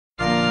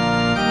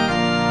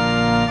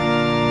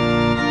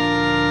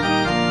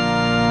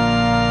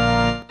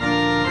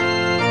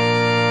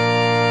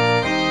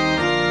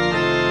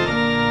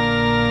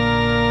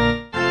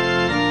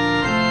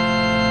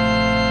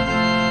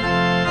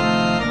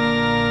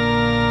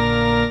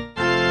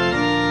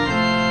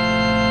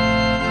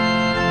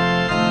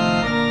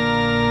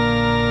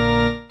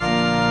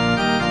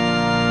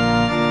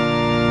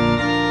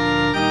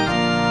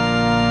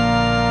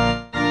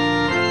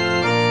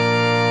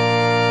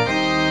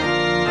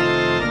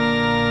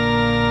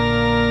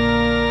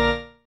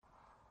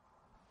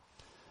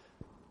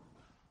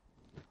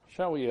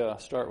Shall we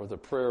start with a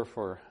prayer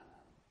for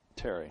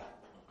Terry?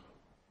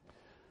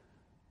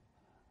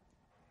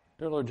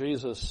 Dear Lord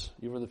Jesus,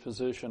 you are the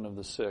physician of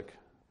the sick.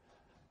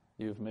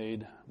 You've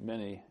made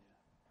many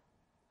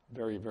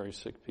very, very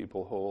sick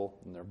people whole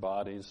in their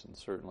bodies and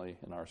certainly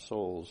in our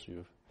souls.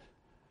 You've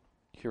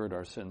cured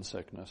our sin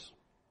sickness.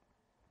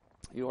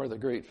 You are the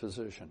great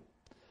physician.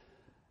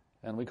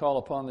 And we call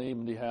upon thee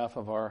in behalf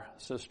of our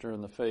sister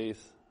in the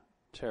faith,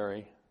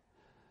 Terry,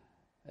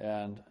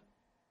 and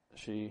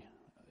she,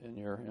 in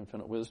your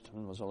infinite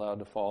wisdom, was allowed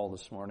to fall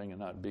this morning and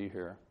not be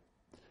here,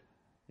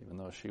 even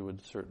though she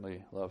would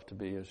certainly love to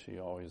be, as she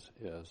always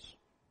is.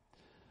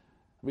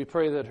 We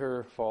pray that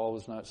her fall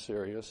was not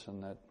serious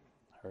and that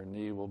her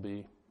knee will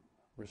be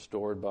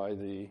restored by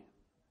the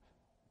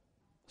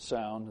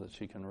sound, that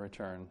she can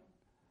return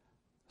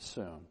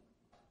soon,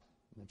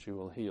 that you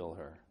will heal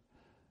her.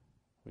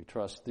 We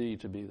trust thee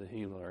to be the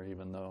healer,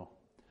 even though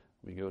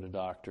we go to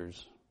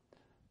doctors.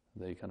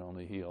 They can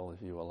only heal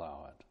if you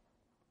allow it.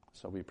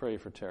 So we pray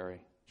for Terry,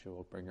 that you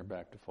will bring her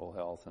back to full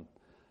health and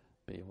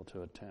be able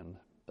to attend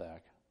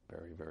back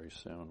very, very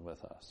soon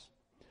with us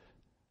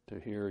to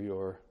hear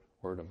your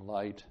word of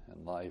light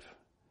and life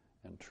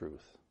and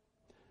truth.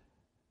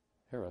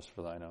 Hear us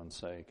for thine own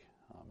sake.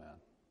 Amen.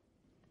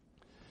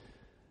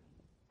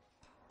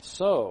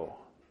 So,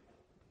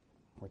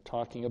 we're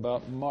talking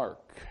about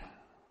Mark,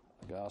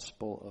 the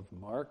Gospel of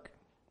Mark,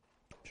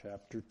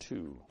 chapter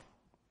 2.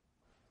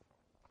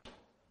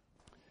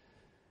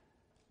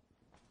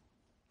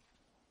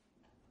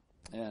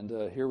 And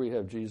here we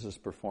have Jesus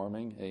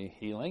performing a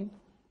healing.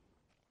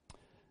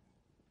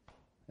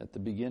 At the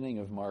beginning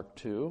of Mark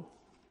 2,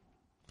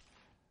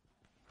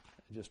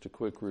 just a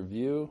quick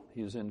review.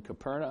 He's in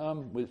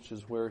Capernaum, which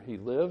is where he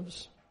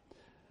lives.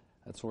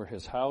 That's where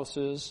his house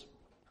is.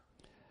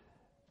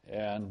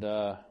 And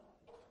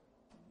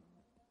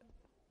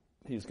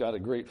he's got a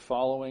great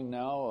following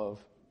now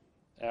of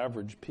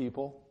average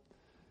people.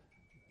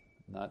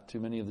 Not too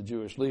many of the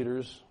Jewish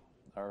leaders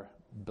are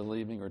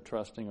believing or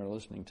trusting or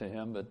listening to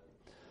him, but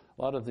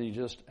a lot of the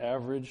just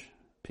average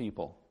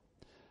people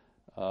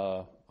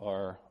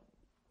are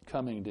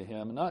coming to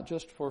him, not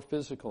just for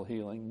physical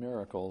healing,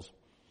 miracles,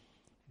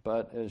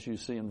 but as you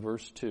see in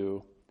verse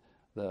 2,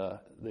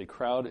 they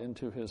crowd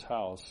into his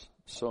house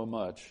so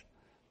much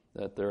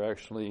that they're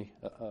actually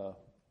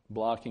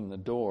blocking the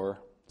door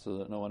so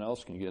that no one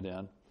else can get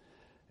in.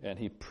 And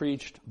he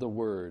preached the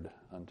word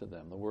unto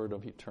them, the word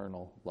of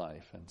eternal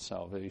life and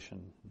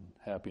salvation and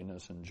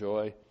happiness and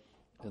joy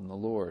in the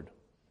Lord.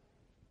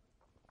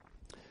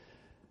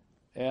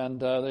 And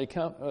they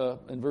come,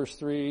 in verse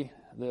 3,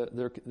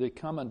 they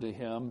come unto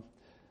him,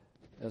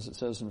 as it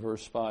says in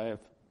verse 5,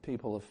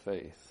 people of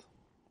faith.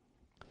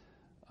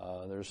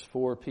 There's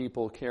 4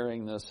 people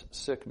carrying this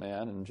sick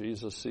man, and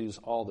Jesus sees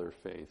all their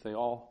faith. They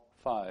all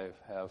 5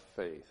 have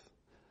faith,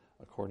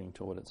 according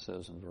to what it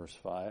says in verse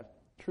 5.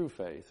 True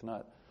faith,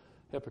 not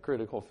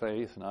hypocritical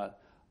faith, not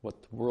what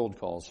the world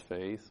calls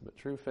faith, but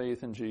true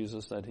faith in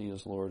Jesus that he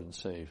is Lord and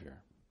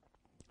Savior.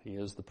 He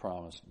is the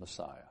promised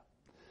Messiah.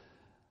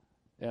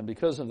 And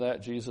because of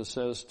that, Jesus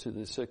says to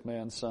the sick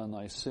man's son,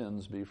 thy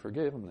sins be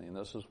forgiven thee. And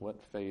this is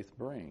what faith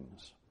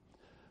brings.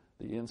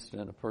 The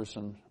instant a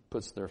person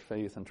puts their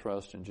faith and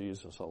trust in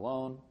Jesus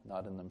alone,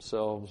 not in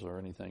themselves or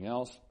anything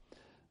else,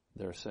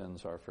 their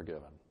sins are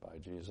forgiven by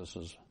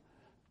Jesus'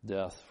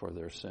 death for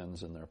their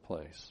sins in their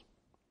place.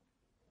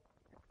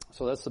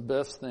 So that's the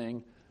best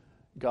thing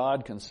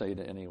God can say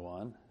to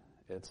anyone.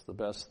 It's the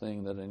best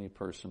thing that any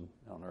person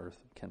on earth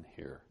can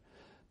hear,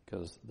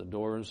 because the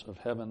doors of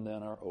heaven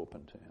then are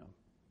open to him.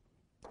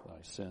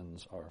 Thy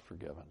sins are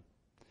forgiven.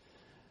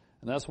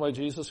 And that's why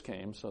Jesus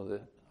came, so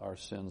that our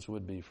sins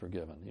would be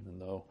forgiven. Even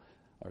though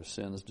our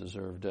sins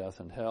deserve death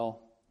and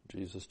hell,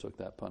 Jesus took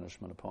that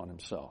punishment upon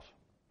himself.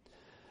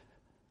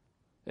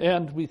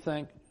 And we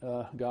thank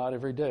God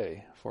every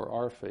day for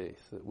our faith,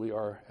 that we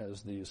are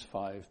as these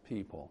 5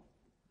 people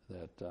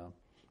that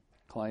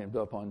climbed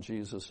up on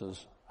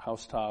Jesus'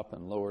 housetop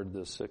and lowered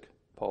this sick,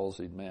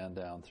 palsied man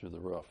down through the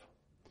roof.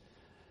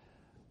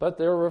 But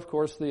there were, of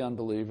course, the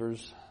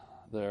unbelievers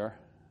there,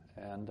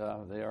 and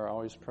they are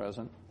always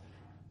present,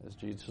 as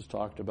Jesus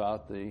talked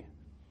about the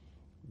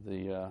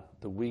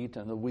wheat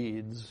and the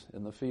weeds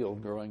in the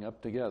field growing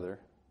up together.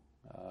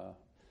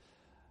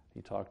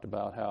 He talked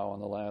about how on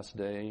the last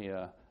day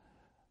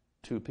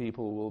 2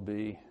 people will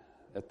be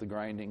at the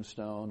grinding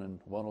stone, and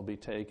one will be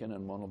taken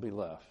and one will be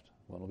left.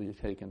 One will be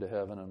taken to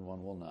heaven and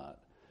one will not.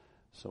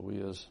 So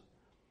we as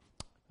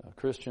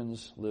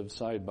Christians live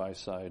side by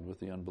side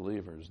with the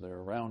unbelievers. They're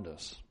around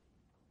us.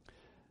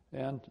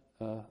 And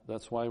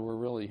that's why we're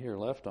really here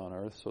left on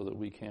earth, so that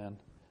we can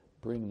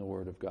bring the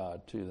Word of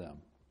God to them.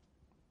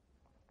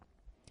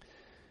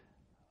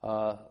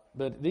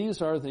 But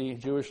these are the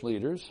Jewish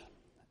leaders,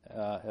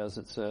 as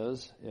it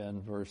says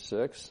in verse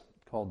 6,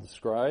 called the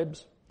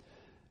scribes.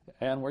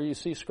 And where you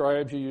see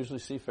scribes, you usually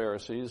see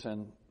Pharisees,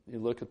 and you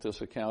look at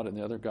this account in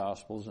the other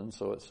Gospels, and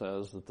so it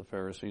says that the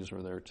Pharisees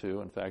were there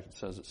too. In fact, it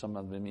says that some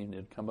of them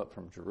had come up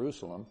from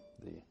Jerusalem,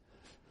 the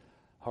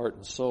heart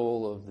and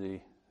soul of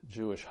the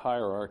Jewish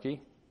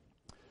hierarchy.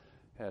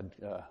 had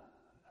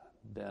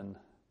been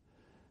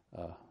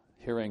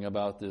hearing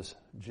about this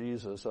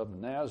Jesus of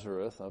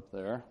Nazareth up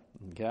there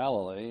in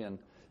Galilee and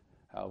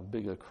how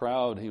big a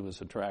crowd he was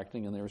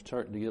attracting, and they were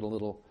starting to get a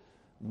little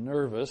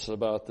nervous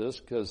about this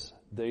because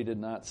they did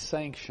not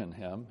sanction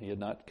him. He had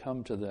not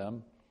come to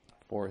them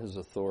for his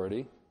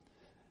authority.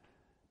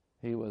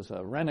 He was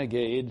a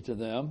renegade to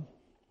them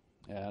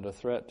and a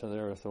threat to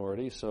their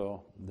authority,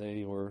 so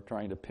they were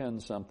trying to pin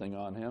something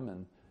on him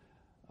and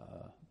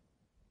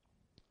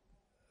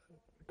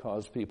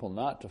cause people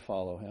not to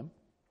follow him.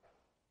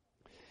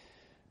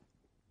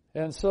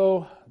 And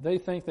so they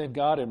think they've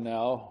got him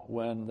now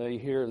when they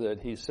hear that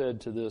he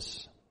said to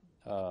this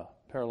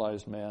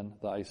paralyzed man,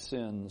 "Thy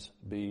sins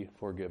be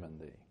forgiven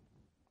thee."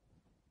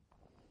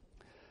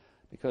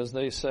 Because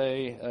they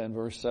say in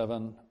verse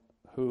 7,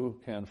 who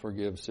can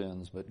forgive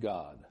sins but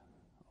God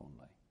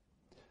only?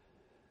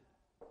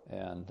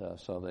 And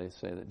so they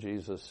say that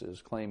Jesus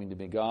is claiming to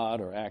be God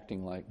or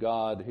acting like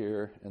God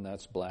here, and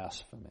that's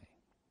blasphemy.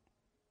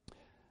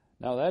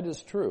 Now that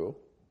is true.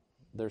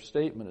 Their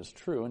statement is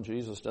true, and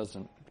Jesus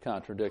doesn't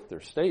contradict their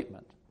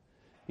statement.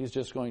 He's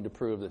just going to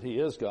prove that he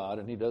is God,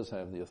 and he does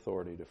have the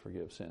authority to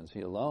forgive sins.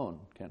 He alone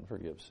can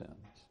forgive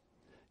sins.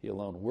 He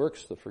alone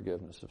works the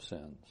forgiveness of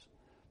sins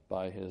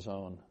by his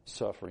own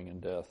suffering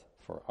and death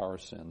for our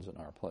sins in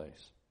our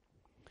place.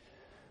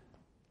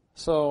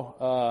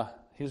 So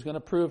he's going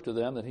to prove to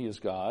them that he is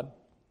God.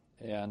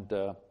 And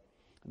in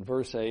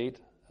verse 8,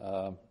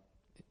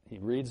 he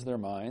reads their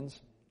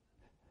minds.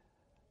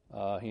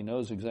 He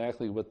knows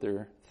exactly what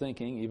they're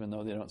thinking, even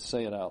though they don't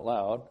say it out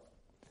loud.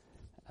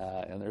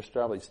 And they're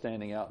probably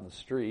standing out in the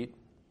street.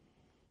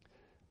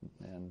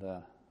 And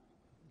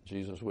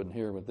Jesus wouldn't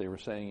hear what they were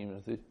saying, even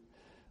if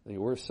they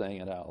were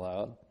saying it out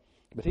loud.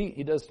 But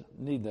he does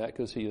need that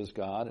because he is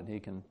God, and he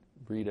can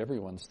read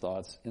everyone's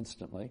thoughts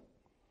instantly.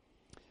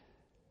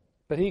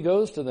 But he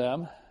goes to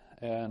them,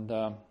 and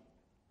or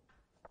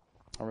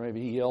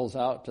maybe he yells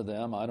out to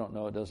them. I don't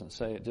know. It doesn't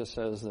say. It just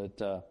says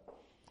that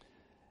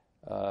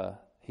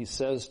he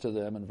says to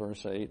them in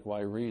verse 8,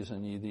 "Why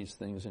reason ye these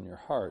things in your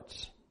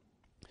hearts?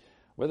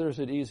 Whether is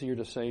it easier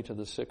to say to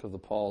the sick of the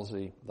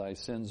palsy, Thy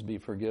sins be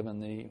forgiven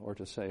thee, or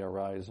to say,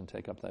 Arise and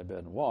take up thy bed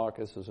and walk?"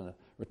 This is a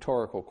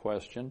rhetorical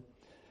question.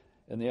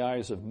 In the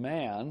eyes of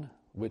man,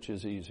 which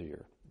is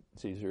easier?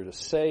 It's easier to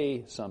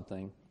say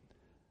something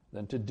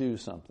than to do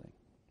something.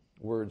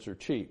 Words are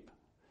cheap.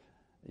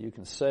 You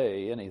can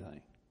say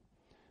anything.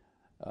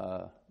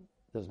 It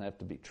doesn't have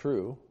to be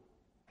true.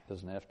 It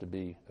doesn't have to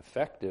be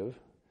effective.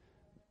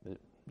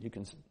 You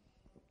can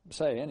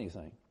say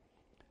anything.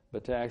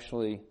 But to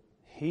actually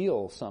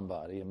heal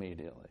somebody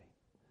immediately,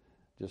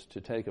 just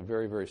to take a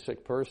very, very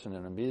sick person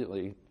and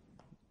immediately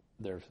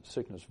their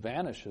sickness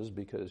vanishes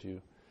because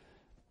you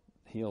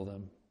heal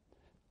them.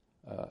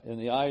 In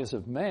the eyes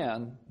of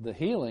man, the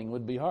healing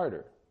would be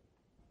harder.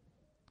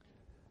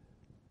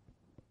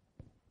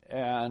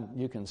 And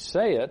you can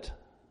say it,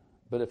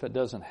 but if it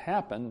doesn't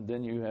happen,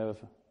 then you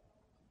have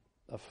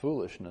a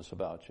foolishness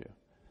about you,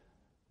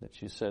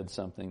 that you said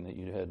something that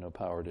you had no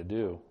power to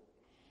do.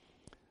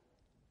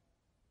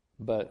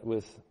 But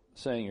with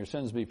saying your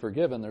sins be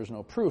forgiven, there's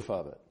no proof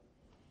of it.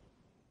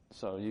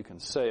 So you can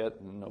say it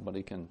and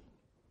nobody can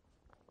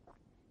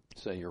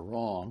say you're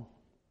wrong.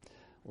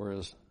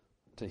 Whereas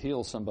to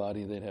heal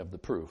somebody, they'd have the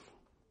proof.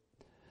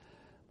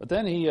 But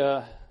then he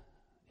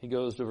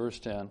goes to verse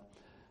 10.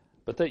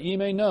 "But that ye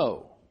may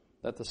know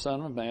that the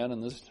Son of Man,"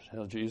 and this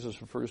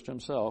Jesus refers to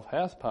himself,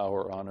 "hath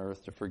power on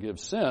earth to forgive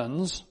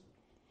sins.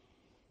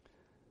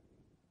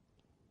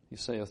 He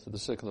saith to the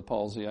sick of the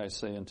palsy, I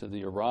say unto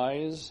thee,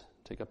 Arise,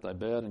 take up thy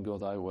bed, and go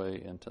thy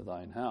way into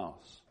thine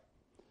house."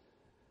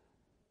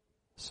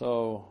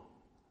 So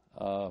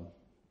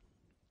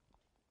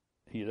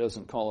he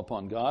doesn't call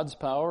upon God's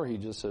power. He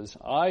just says,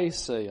 "I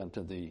say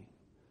unto thee,"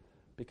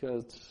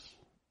 because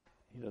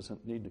he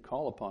doesn't need to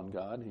call upon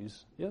God. He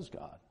is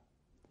God.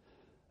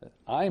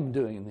 I'm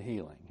doing the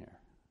healing here.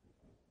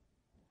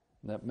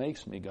 That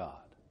makes me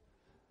God.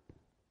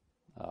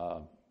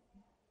 And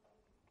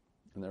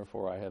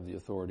therefore I have the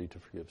authority to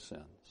forgive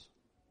sins.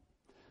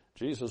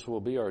 Jesus will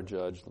be our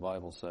judge, the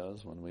Bible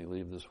says, when we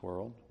leave this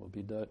world. We'll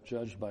be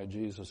judged by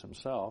Jesus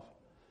himself.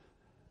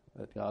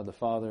 That God the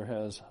Father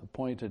has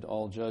appointed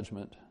all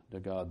judgment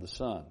to God the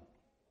Son.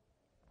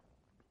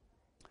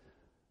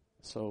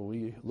 So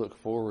we look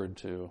forward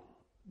to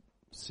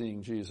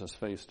seeing Jesus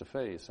face to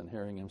face and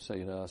hearing him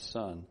say to us,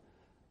 "Son,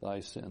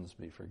 thy sins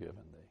be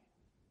forgiven thee."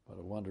 What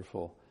a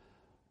wonderful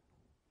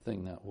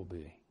thing that will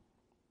be.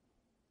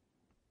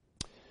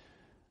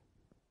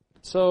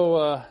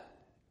 So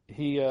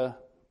he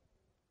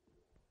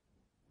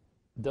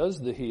does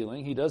the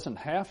healing. He doesn't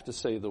have to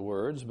say the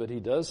words, but he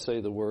does say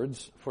the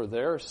words for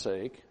their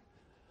sake,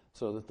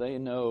 so that they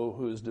know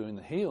who's doing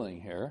the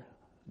healing here,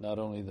 not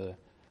only the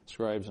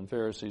scribes and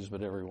Pharisees,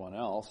 but everyone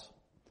else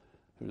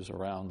who's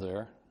around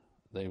there.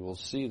 They will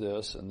see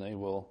this and they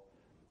will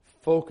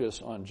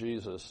focus on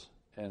Jesus,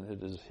 and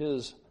it is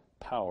his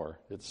power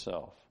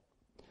itself.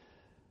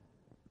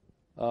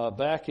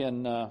 Back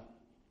in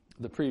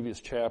the previous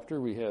chapter,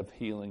 we have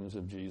healings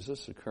of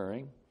Jesus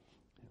occurring.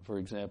 For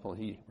example,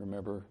 he,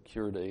 remember,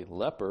 cured a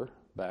leper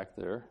back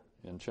there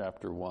in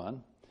chapter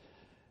 1.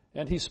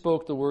 And he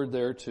spoke the word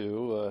there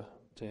to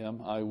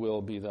him, I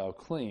will be thou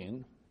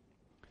clean.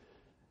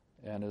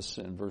 And as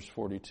in verse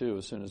 42,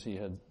 as soon as he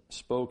had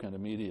spoken,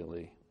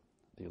 immediately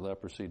the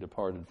leprosy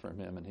departed from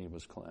him and he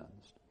was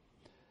cleansed.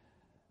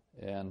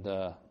 And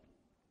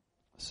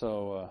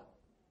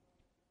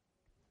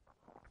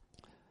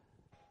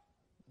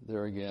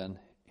there again,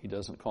 he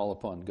doesn't call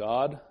upon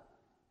God.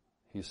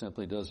 He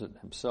simply does it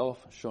himself,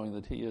 showing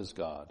that he is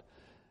God,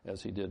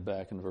 as he did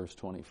back in verse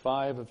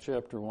 25 of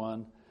chapter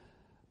 1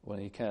 when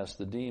he cast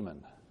the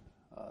demon,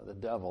 the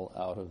devil,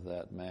 out of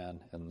that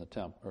man in the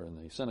in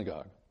the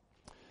synagogue.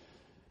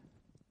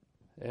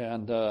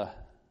 And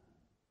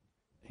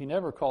he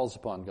never calls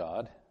upon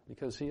God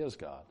because he is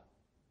God.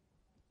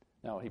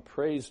 Now, he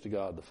prays to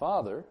God the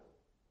Father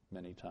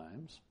many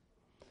times,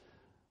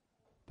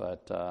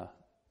 but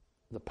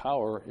the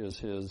power is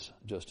his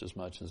just as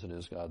much as it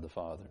is God the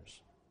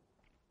Father's.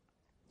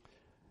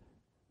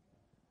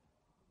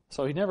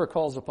 So he never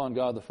calls upon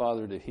God the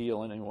Father to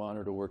heal anyone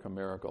or to work a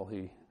miracle.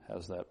 He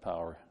has that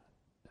power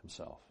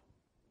himself.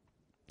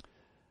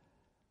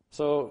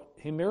 So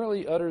he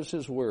merely utters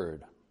his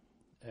word,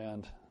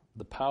 and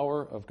the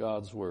power of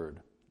God's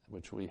word,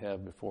 which we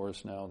have before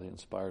us now, the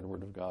inspired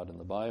word of God in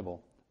the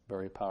Bible,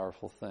 very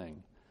powerful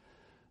thing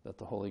that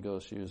the Holy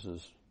Ghost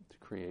uses to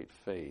create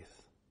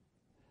faith,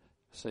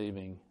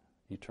 saving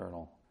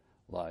eternal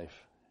life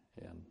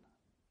in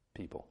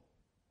people,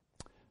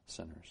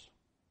 sinners.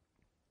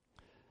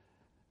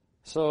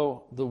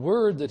 So the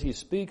word that he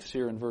speaks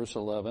here in verse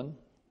 11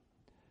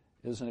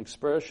 is an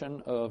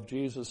expression of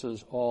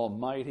Jesus'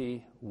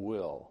 almighty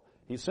will.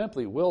 He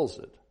simply wills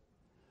it,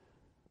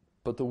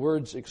 but the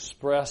words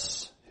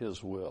express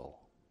his will.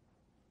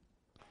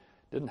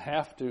 Didn't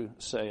have to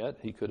say it.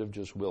 He could have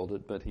just willed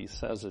it, but he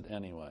says it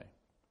anyway.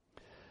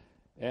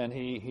 And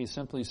he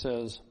simply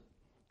says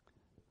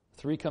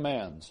 3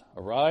 commands.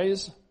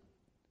 Arise,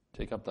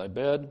 take up thy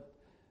bed,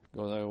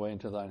 go thy way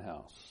into thine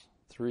house.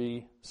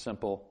 3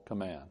 simple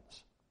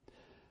commands.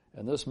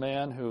 And this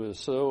man who is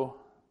so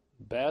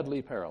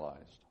badly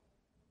paralyzed,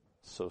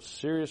 so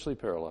seriously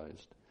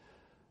paralyzed,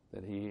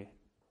 that he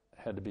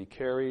had to be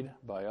carried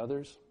by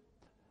others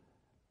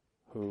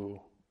who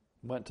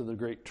went to the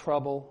great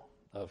trouble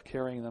of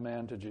carrying the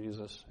man to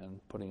Jesus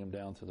and putting him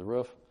down through the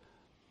roof.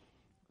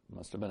 It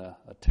must have been a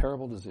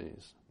terrible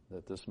disease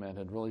that this man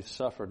had really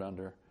suffered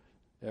under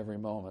every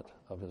moment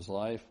of his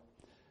life.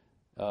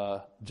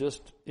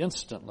 Just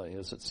instantly,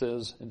 as it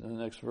says in the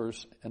next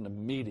verse, and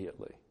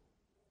immediately.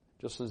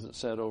 Just as it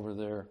said over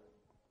there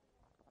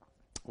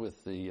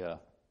with the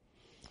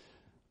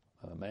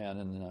man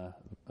in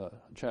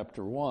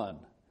chapter 1.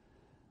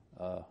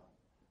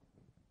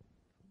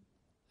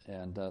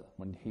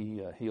 When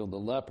he healed the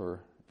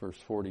leper, verse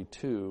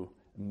 42,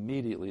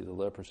 immediately the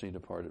leprosy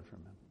departed from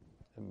him.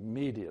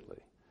 Immediately.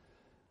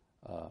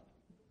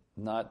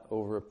 Not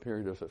over a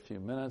period of a few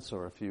minutes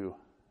or a few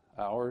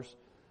hours,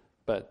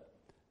 but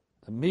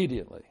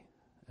immediately,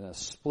 in a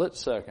split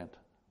second,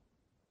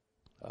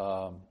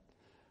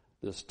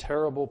 this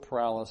terrible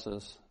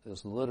paralysis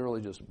is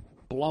literally just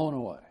blown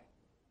away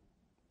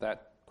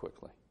that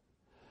quickly.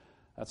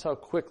 That's how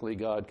quickly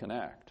God can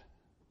act,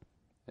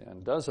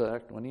 and does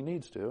act when he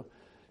needs to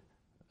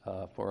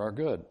for our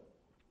good.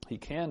 He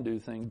can do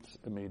things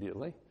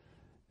immediately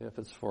if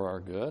it's for our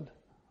good.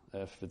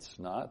 If it's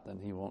not, then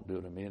he won't do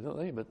it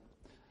immediately, but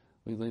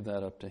we leave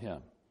that up to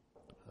him.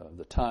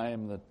 The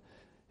time that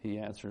he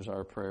answers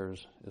our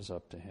prayers is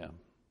up to him.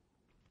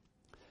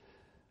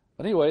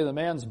 But anyway, the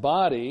man's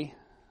body,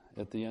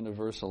 at the end of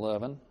verse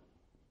 11,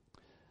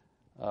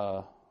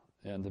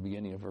 and the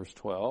beginning of verse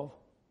 12,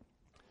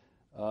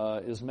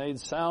 is made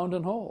sound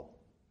and whole.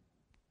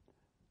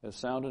 As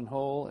sound and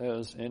whole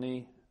as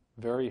any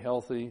very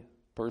healthy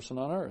person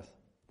on earth.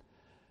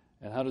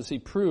 And how does he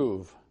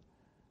prove?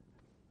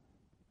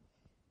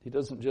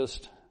 Jesus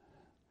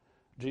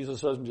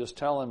doesn't just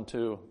tell him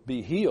to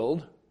be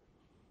healed.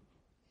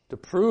 To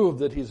prove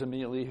that he's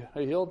immediately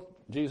healed,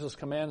 Jesus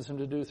commands him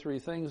to do 3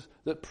 things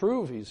that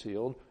prove he's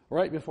healed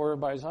right before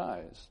everybody's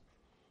eyes.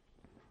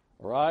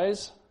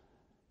 Arise,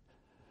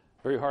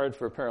 very hard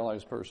for a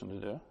paralyzed person to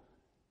do.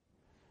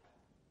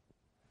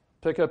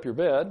 Pick up your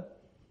bed,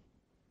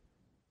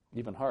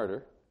 even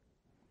harder,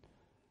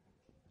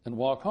 and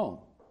walk home,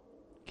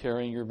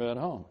 carrying your bed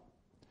home.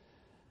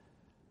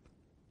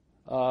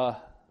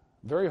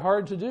 Very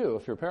hard to do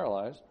if you're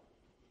paralyzed.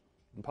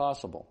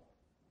 Impossible.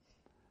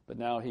 But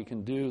now he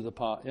can do the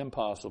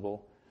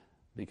impossible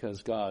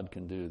because God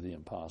can do the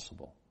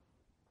impossible.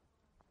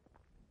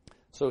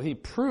 So he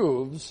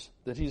proves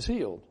that he's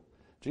healed.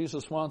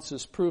 Jesus wants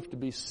his proof to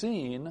be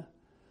seen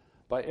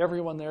by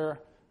everyone there,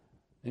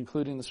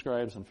 including the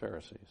scribes and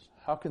Pharisees.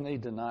 How can they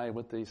deny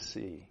what they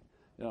see?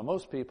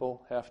 Most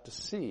people have to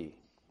see.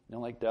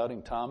 Like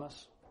doubting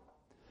Thomas.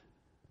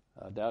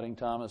 Doubting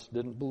Thomas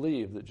didn't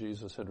believe that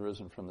Jesus had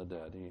risen from the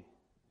dead.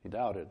 He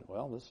doubted.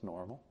 Well, this is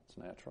normal. It's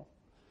natural.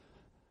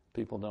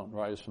 People don't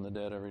rise from the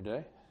dead every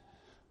day.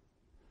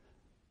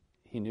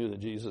 he knew that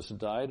Jesus had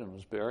died and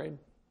was buried.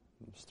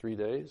 It was 3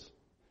 days.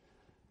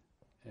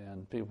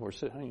 And people were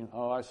sitting,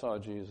 I saw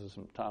Jesus.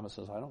 And Thomas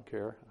says, I don't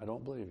care. I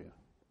don't believe you.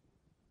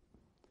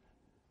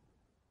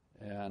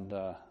 And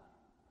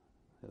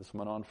this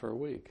went on for a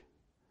week.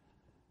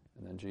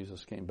 And then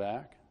Jesus came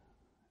back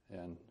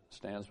and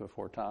stands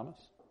before Thomas.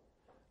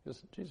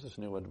 Because Jesus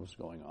knew what was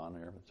going on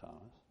there with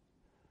Thomas.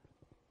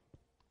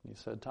 He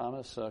said,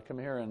 Thomas, come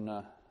here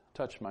and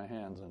touch my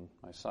hands and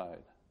my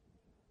side.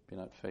 Be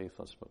not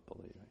faithless, but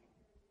believing.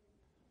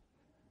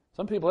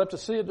 Some people have to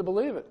see it to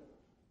believe it.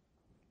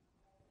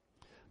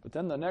 But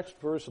then the next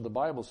verse of the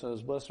Bible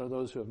says, blessed are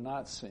those who have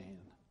not seen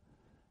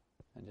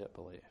and yet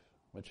believe,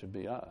 which would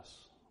be us.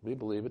 We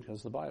believe it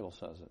because the Bible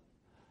says it,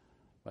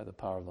 by the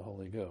power of the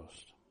Holy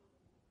Ghost.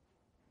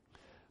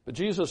 But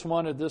Jesus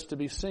wanted this to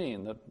be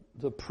seen,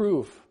 the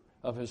proof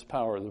of his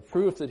power, the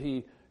proof that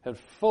he had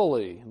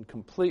fully and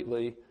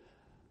completely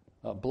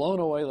blown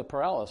away the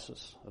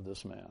paralysis of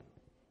this man.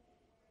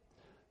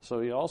 So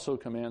he also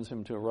commands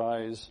him to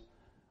arise,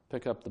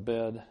 pick up the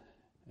bed,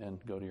 and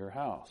go to your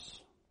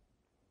house.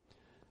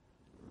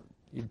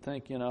 You'd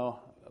think, a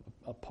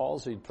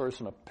palsied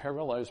person, a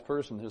paralyzed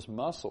person, his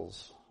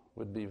muscles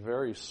would be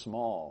very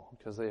small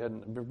because they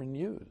hadn't been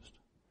used.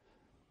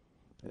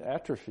 It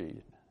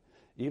atrophied.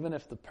 Even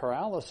if the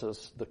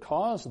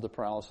cause of the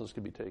paralysis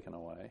could be taken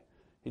away,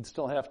 he'd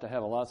still have to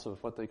have lots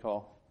of what they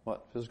call,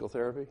 physical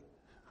therapy?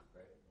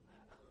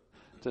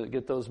 To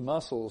get those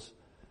muscles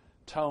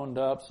toned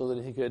up so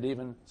that he could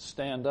even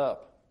stand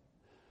up.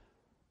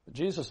 But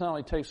Jesus not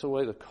only takes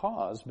away the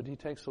cause, but he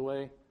takes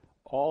away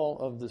all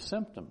of the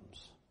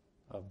symptoms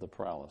of the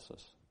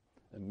paralysis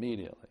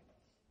immediately.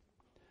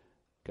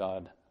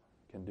 God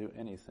can do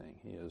anything.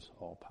 He is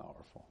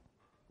all-powerful.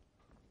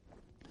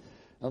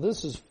 Now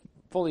this is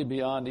fully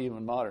beyond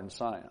even modern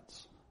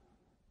science.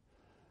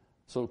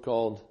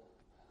 So-called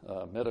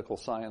medical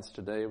science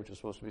today, which is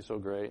supposed to be so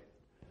great,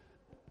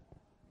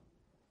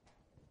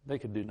 they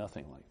could do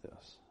nothing like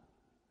this.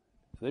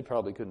 They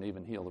probably couldn't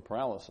even heal the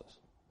paralysis,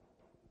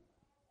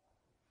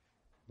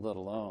 let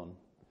alone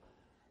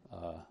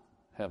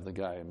have the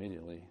guy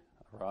immediately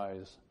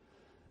arise,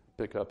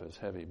 pick up his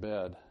heavy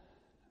bed,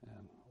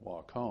 and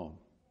walk home.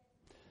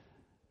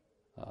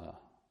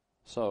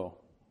 So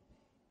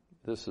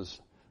this is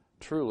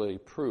truly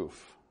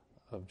proof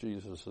of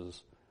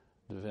Jesus'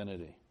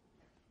 divinity.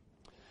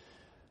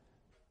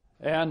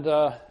 And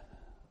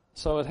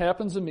so it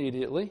happens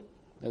immediately,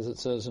 as it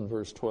says in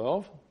verse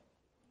 12,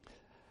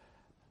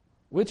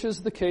 which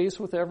is the case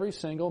with every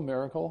single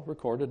miracle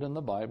recorded in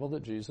the Bible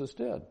that Jesus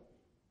did.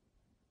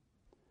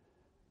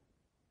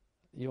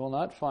 You will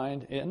not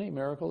find any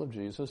miracle of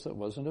Jesus that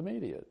wasn't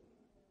immediate.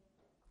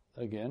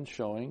 Again,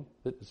 showing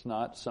that it's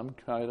not some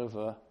kind of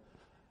a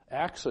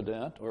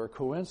accident or a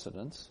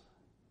coincidence,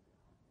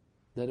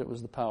 that it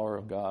was the power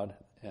of God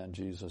and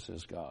Jesus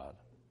is God.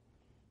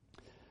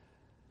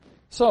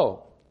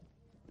 So,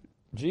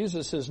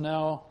 Jesus has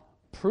now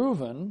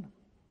proven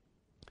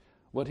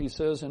what he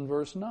says in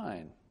verse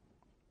 9.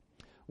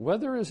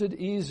 Whether is it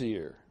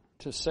easier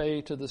to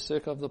say to the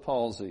sick of the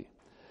palsy,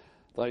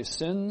 thy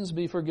sins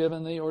be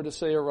forgiven thee, or to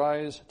say,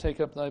 arise, take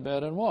up thy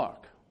bed and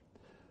walk?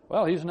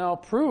 Well, he's now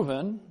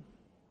proven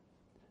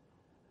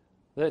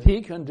that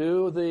he can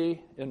do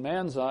in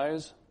man's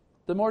eyes,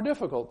 the more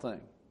difficult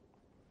thing.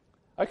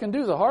 I can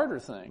do the harder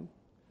thing.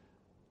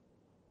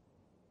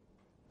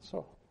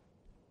 So,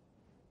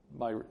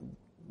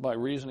 by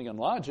reasoning and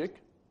logic,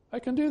 I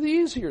can do the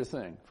easier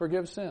thing,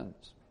 forgive sins.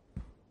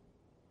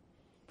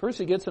 First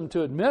he gets him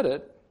to admit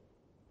it,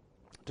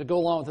 to go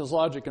along with his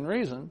logic and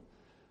reason,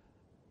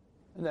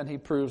 and then he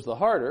proves the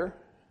harder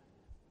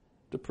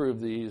to prove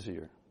the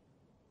easier.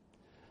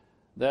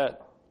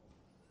 That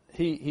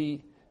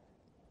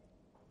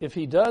if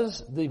he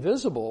does the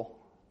visible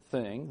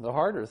thing, the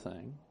harder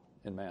thing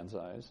in man's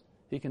eyes,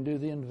 he can do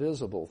the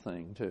invisible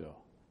thing too,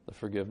 the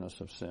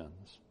forgiveness of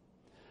sins.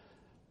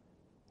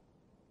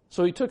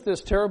 So he took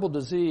this terrible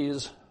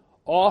disease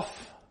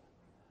off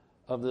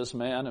of this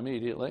man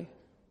immediately.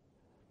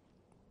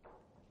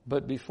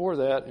 But before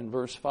that, in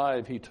verse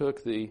 5, he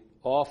took the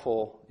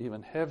awful,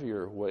 even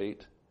heavier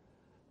weight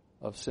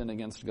of sin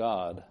against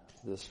God,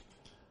 this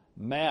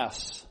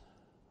mass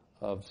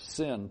of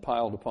sin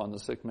piled upon the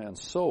sick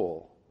man's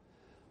soul,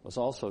 was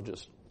also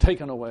just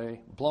taken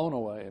away, blown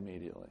away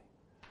immediately.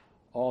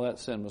 All that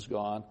sin was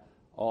gone.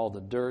 All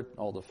the dirt,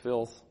 all the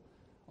filth,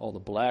 all the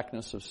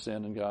blackness of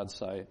sin in God's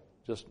sight,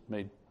 just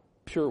made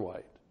pure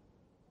white.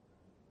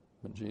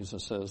 But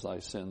Jesus says, thy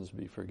sins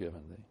be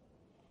forgiven thee.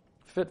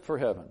 Fit for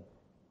heaven.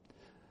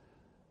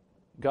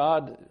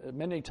 God,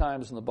 many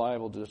times in the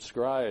Bible,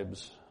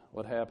 describes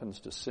what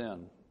happens to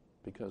sin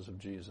because of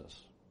Jesus.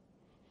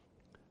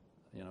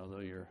 Though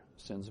your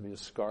sins be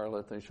as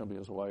scarlet, they shall be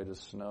as white as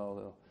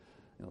snow.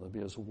 They'll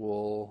be as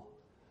wool.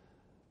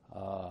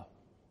 I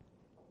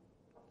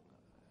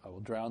will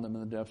drown them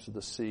in the depths of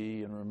the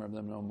sea and remember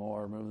them no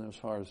more. Remove them as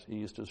far as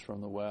east is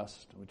from the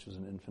west, which is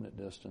an infinite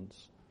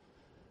distance.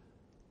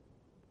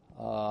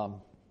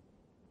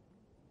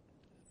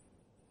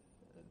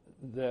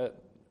 That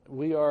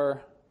we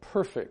are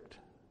perfect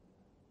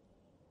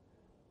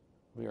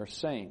We are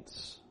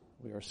saints.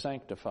 We are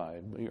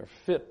sanctified. We are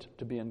fit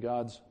to be in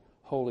God's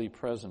holy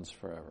presence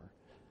forever.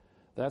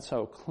 That's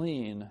how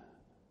clean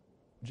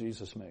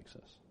Jesus makes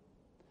us.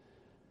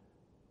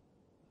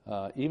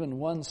 Even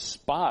one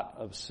spot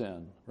of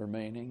sin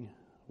remaining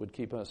would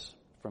keep us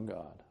from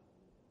God.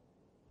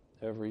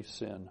 Every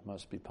sin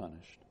must be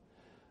punished.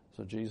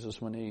 So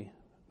Jesus, when he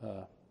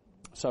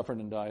suffered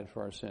and died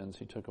for our sins,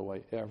 he took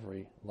away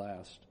every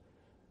last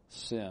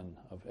sin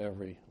of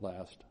every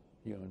last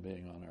human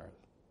being on earth.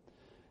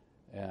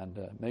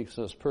 And makes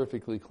us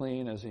perfectly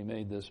clean as he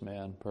made this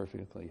man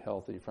perfectly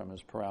healthy from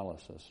his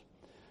paralysis.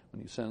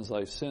 When he says,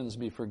 thy sins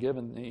be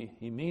forgiven,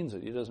 he means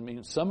it. He doesn't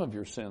mean some of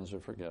your sins are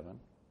forgiven,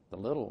 the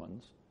little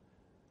ones,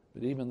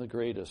 but even the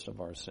greatest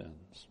of our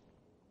sins.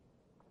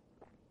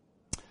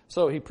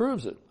 So he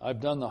proves it.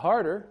 I've done the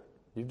harder.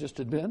 You've just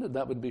admitted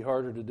that would be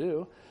harder to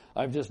do.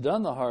 I've just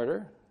done the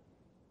harder.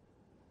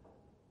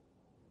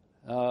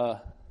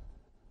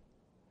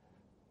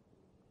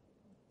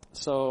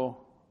 So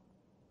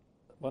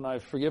when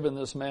I've forgiven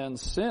this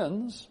man's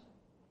sins,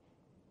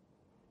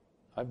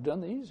 I've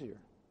done the easier.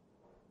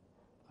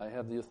 I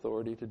have the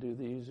authority to do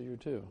the easier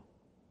too,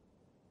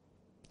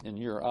 in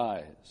your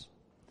eyes.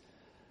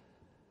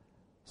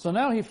 So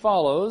now he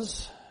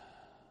follows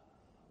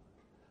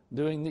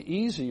doing the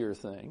easier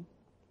thing.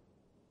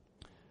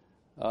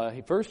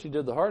 First he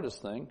did the hardest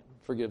thing,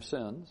 forgive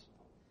sins.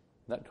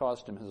 That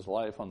cost him his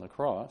life on the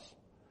cross,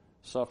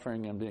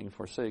 suffering and being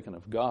forsaken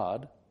of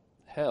God,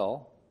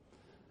 hell.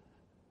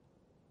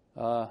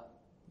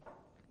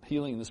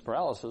 Healing this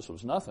paralysis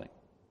was nothing.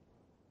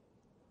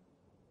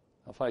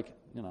 If I've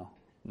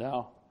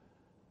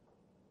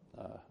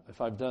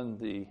done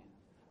the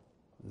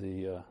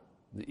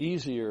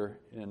easier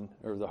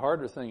or the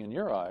harder thing in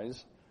your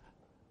eyes,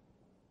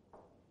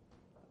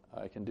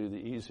 I can do the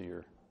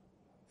easier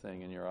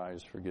thing in your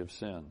eyes, forgive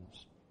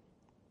sins.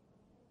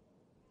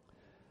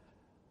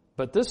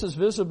 But this is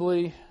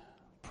visibly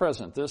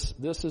present. This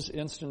is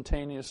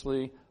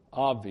instantaneously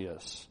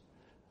obvious.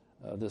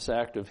 This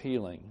act of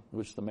healing,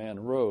 which the man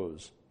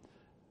rose.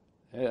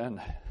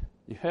 And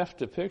you have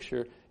to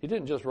picture, he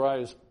didn't just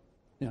rise,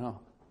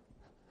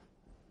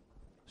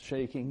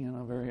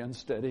 shaking, very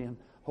unsteady and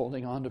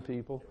holding on to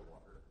people.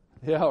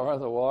 Yeah, or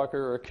the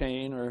walker or a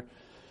cane or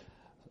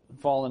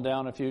fallen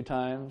down a few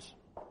times.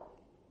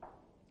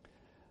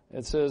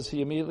 It says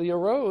he immediately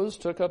arose,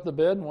 took up the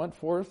bed, and went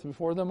forth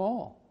before them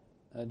all.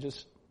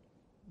 Just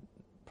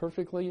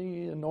perfectly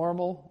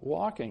normal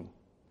walking.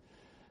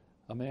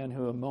 A man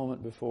who a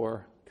moment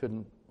before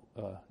couldn't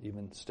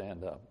even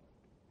stand up.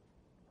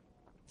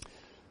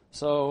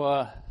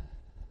 So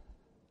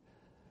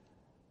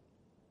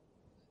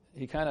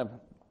he kind of,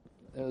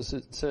 as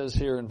it says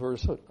here in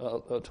verse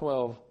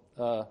 12,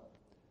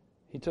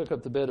 he took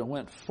up the bed and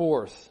went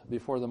forth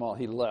before them all.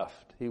 He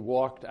left. He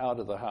walked out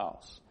of the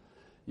house.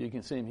 You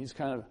can see him. He's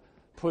kind of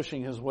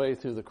pushing his way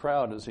through the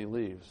crowd as he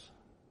leaves,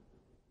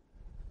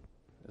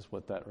 is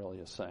what that really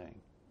is saying. I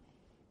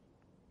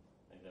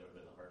think that would have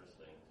been the hardest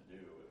thing to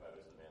do if I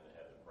was the man that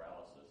had the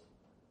paralysis,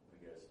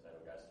 because I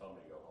know guys told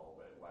me to go home,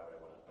 but why would I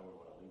wouldn't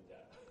want to leave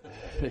that.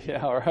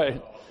 Yeah,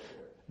 right.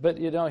 But,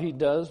 he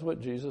does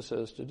what Jesus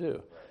says to do.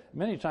 Right.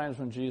 Many times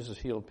when Jesus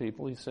healed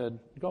people, he said,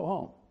 go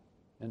home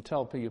and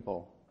tell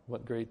people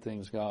what great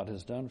things God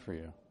has done for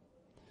you.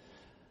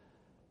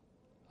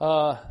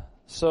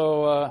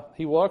 So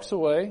he walks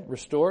away,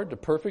 restored to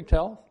perfect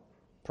health,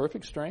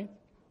 perfect strength,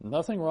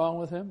 nothing wrong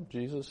with him.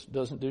 Jesus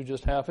doesn't do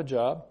just half a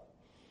job.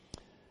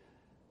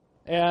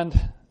 And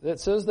it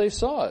says they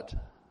saw it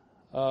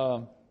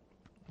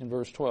in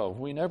verse 12.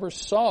 We never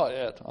saw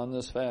it on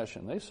this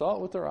fashion. They saw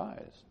it with their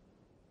eyes.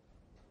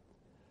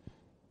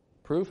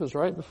 Proof is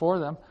right before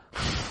them.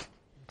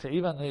 To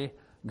even the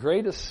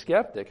greatest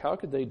skeptic, how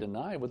could they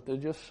deny what they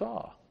just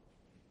saw?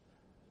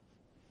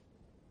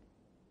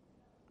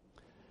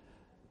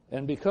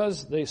 And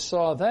because they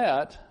saw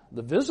that,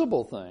 the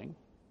visible thing,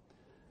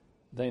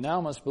 they now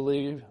must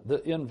believe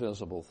the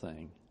invisible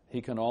thing.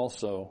 He can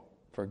also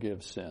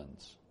forgive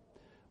sins,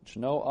 which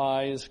no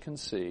eyes can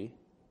see.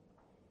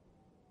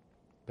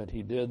 But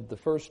he did the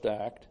first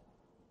act.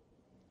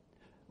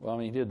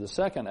 He did the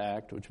second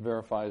act, which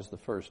verifies the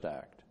first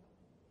act.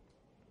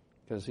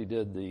 Because he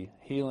did the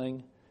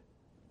healing,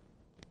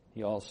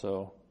 he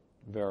also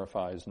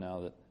verifies now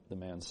that the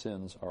man's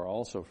sins are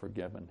also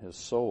forgiven. His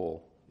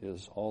soul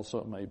is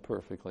also made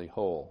perfectly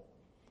whole.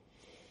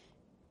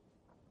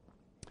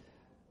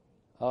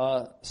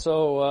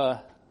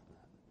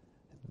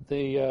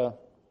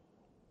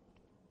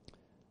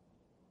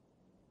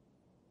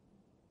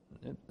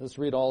 Let's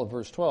read all of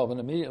verse 12. And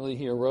immediately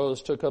he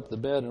arose, took up the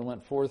bed, and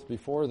went forth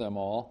before them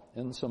all,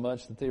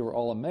 insomuch that they were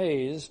all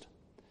amazed,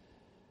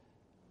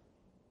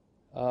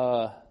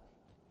 and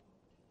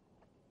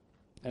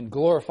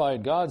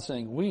glorified God,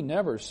 saying, we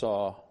never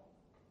saw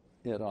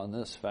it on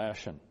this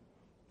fashion.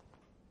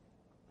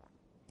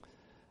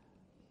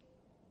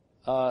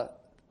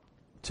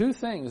 Two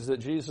things that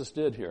Jesus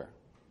did here.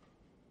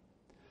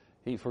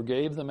 He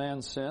forgave the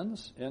man's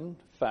sins in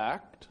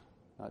fact,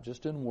 not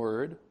just in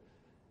word.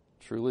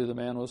 Truly the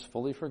man was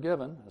fully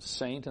forgiven, a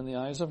saint in the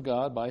eyes of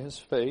God by his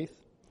faith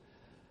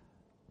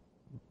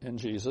in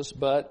Jesus,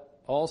 but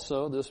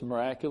also this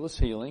miraculous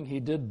healing. He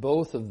did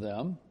both of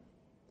them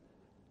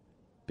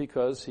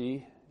because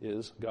he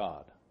is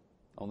God.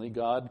 Only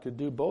God could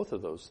do both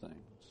of those things.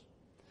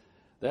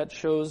 That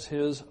shows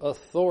his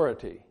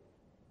authority,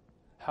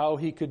 how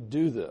he could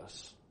do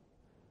this.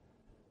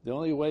 The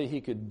only way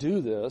he could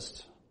do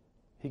this,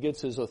 he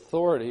gets his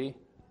authority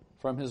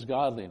from his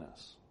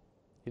godliness.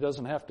 He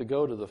doesn't have to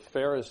go to the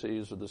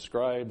Pharisees or the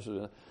scribes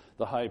or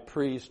the high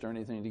priest or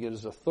anything to get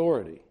his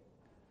authority.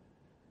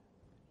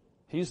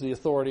 He's the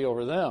authority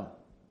over them.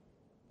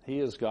 He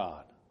is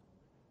God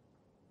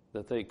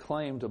that they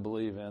claim to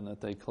believe in,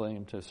 that they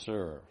claim to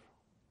serve.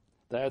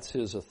 That's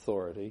his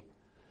authority.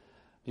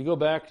 You go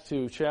back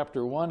to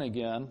chapter 1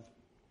 again,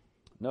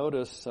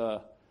 notice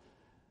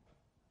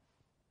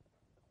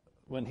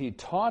when he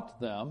taught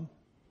them,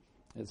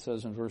 it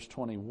says in verse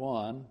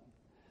 21,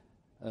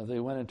 they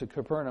went into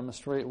Capernaum, and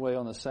straightway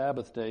on the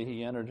Sabbath day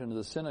he entered into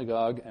the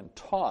synagogue and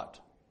taught.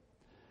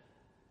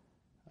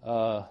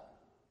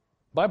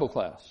 Bible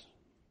class,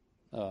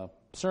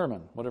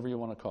 sermon, whatever you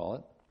want to call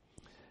it.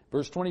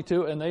 Verse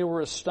 22, and they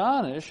were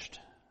astonished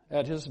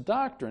at his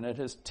doctrine, at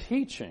his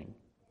teaching,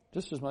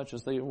 just as much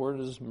as they were at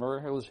his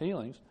miraculous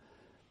healings.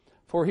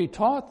 For he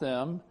taught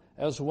them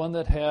as one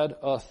that had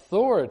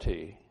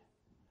authority,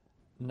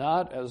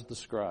 not as the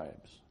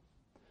scribes.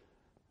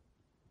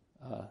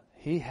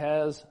 He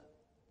has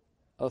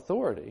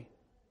authority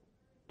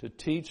to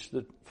teach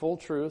the full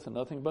truth and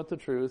nothing but the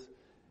truth.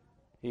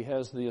 He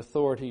has the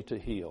authority to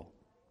heal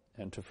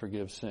and to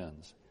forgive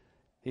sins.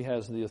 He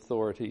has the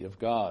authority of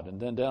God. And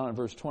then down in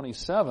verse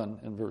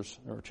 27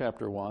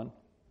 chapter 1,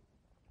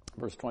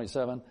 verse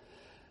 27,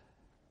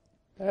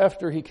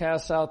 after he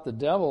casts out the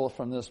devil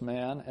from this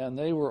man, and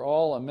they were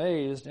all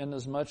amazed,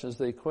 inasmuch as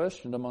they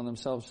questioned among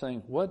themselves,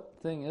 saying, what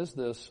thing is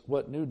this?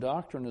 What new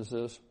doctrine is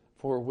this?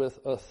 For with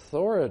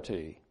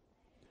authority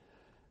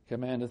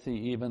commandeth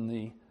he even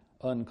the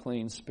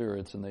unclean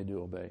spirits, and they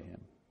do obey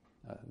him.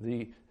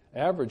 The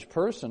average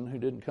person who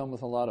didn't come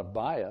with a lot of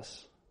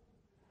bias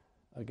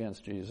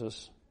against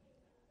Jesus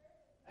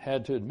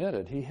had to admit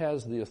it. He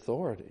has the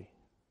authority.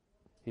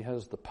 He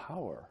has the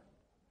power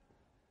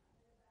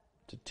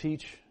to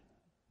teach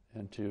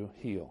and to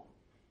heal.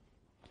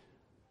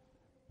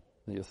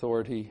 The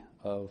authority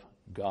of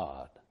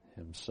God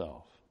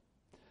himself.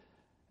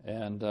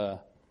 And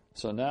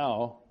so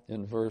now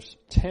in verse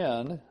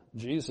 10,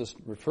 Jesus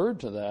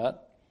referred to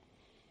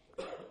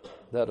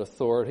that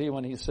authority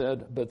when he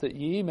said, but that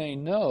ye may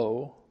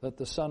know that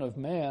the Son of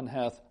Man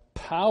hath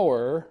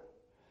power,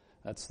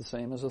 that's the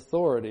same as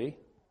authority,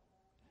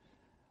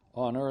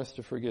 on earth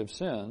to forgive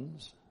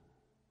sins.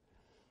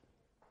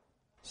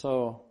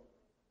 So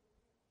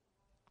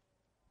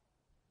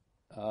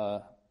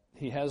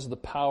he has the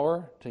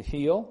power to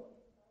heal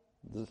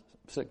the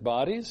sick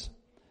bodies,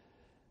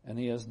 and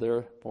he has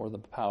therefore the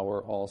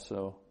power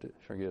also to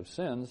forgive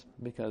sins,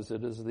 because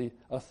it is the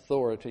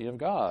authority of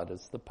God.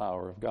 It's the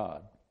power of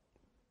God.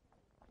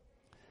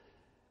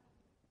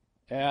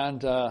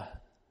 And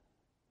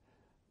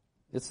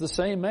it's the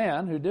same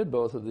man who did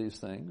both of these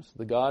things,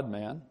 the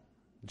God-man,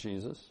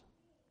 Jesus,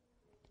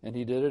 and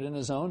he did it in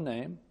his own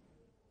name.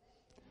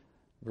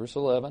 Verse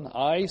 11,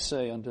 I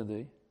say unto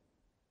thee.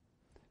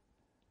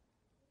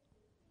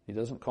 He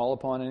doesn't call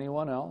upon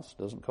anyone else,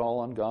 doesn't call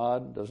on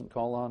God, doesn't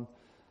call on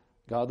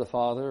God the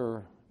Father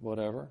or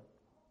whatever.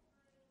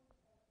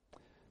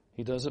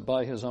 He does it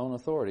by his own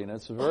authority, and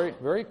it's very,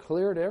 very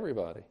clear to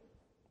everybody.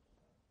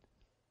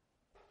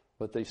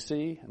 What they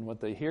see and what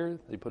they hear,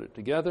 they put it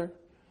together.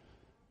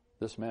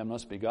 This man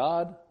must be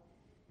God.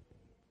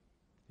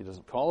 He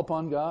doesn't call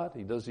upon God.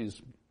 He does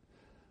these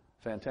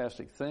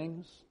fantastic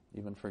things,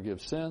 even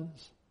forgive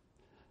sins.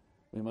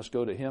 We must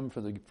go to him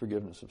for the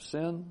forgiveness of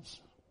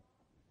sins.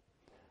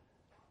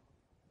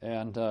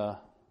 And,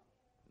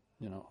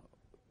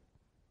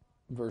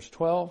 verse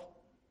 12,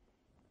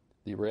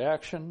 the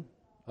reaction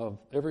of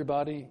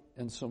everybody,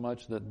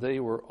 insomuch that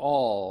they were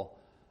all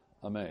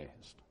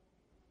amazed.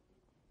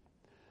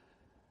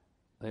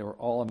 They were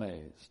all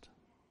amazed.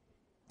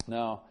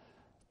 Now,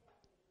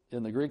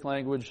 in the Greek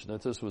language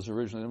that this was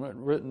originally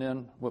written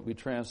in, what we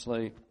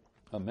translate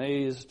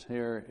amazed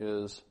here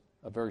is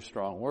a very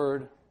strong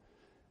word.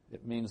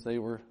 It means they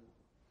were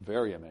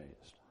very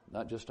amazed,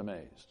 not just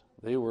amazed.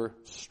 They were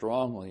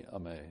strongly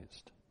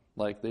amazed,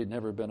 like they'd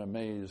never been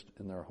amazed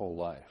in their whole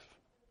life.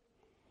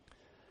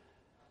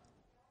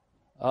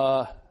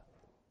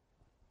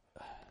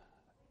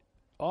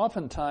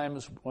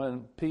 Oftentimes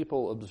when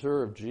people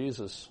observe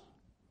Jesus,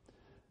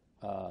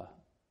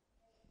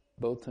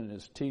 both in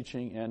his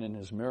teaching and in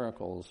his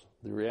miracles,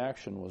 the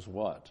reaction was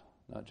what?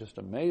 Not just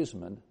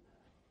amazement.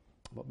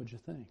 What would you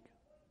think?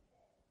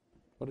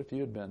 What if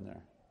you had been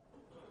there?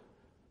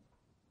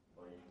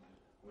 Well, you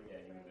would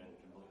have been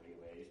completely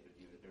amazed, but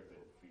there would have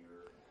been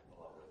fear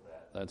along with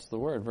that. That's the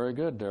word. Very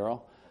good,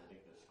 Darrell. I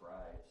think the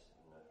scribes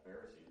and the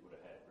Pharisees would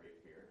have had great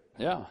fear.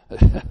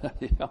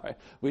 Yeah.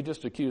 We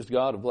just accused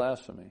God of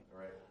blasphemy.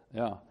 Right.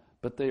 Yeah.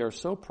 But they are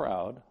so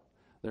proud.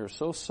 They're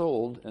so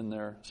sold in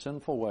their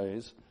sinful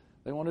ways,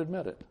 they won't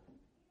admit it.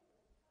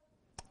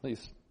 At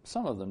least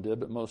some of them did,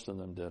 but most of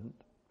them didn't.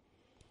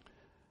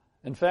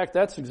 In fact,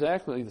 that's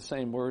exactly the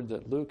same word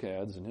that Luke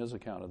adds in his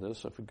account of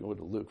this. If we go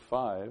to Luke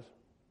 5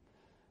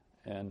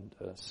 and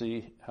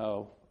see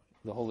how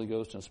the Holy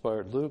Ghost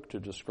inspired Luke to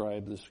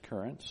describe this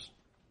occurrence.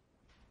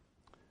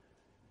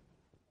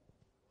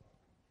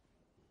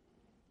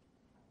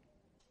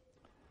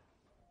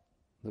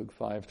 Luke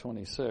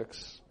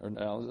 5:26. Or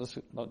now, let's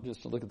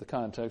just look at the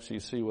context so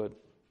you see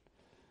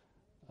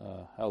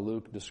how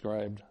Luke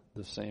described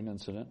the same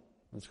incident.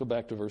 Let's go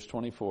back to verse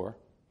 24.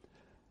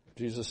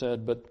 Jesus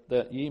said, "But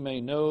that ye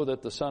may know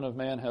that the Son of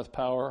Man hath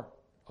power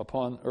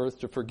upon earth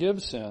to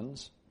forgive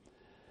sins,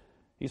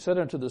 he said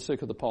unto the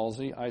sick of the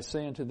palsy, I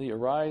say unto thee,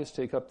 arise,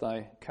 take up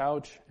thy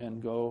couch,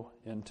 and go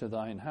into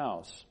thine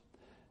house."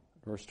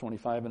 Verse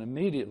 25, "And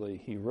immediately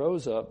he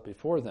rose up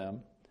before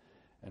them,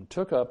 and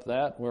took up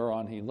that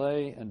whereon he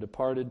lay, and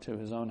departed to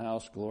his own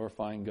house,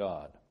 glorifying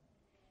God."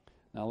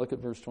 Now look at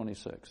verse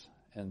 26.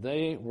 "And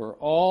they were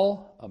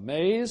all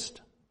amazed,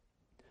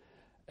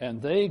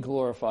 and they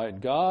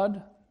glorified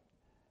God,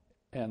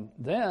 and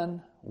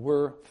then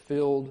were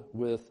filled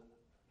with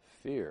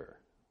fear."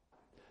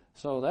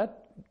 So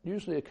that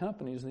usually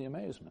accompanies the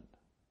amazement.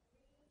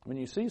 When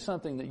you see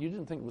something that you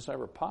didn't think was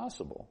ever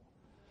possible,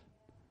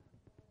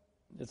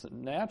 it's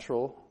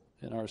natural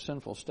in our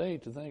sinful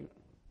state to think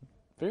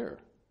fear.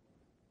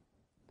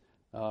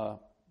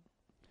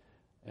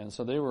 And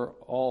so they were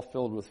all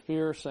filled with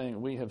fear,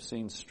 saying, "We have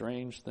seen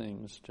strange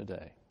things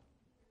today."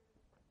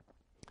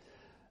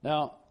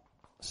 Now,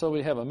 so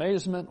we have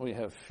amazement, we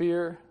have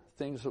fear,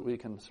 things that we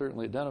can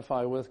certainly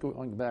identify with.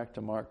 Going back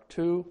to Mark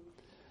 2.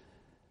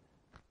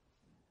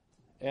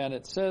 And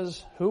it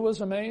says, who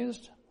was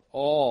amazed?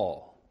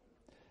 All.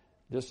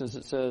 Just as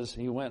it says,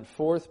 he went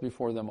forth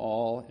before them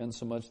all,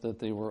 insomuch that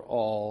they were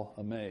all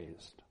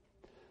amazed.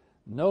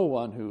 No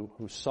one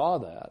who saw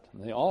that,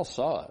 and they all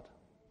saw it,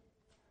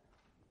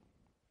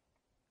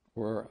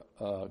 were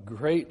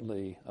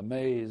greatly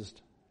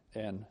amazed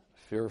and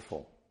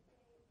fearful.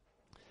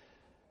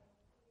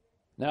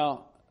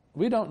 Now,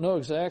 we don't know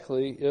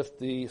exactly if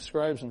the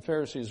scribes and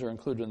Pharisees are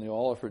included in the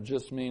all, if it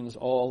just means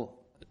all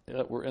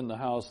that were in the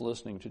house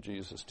listening to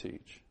Jesus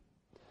teach.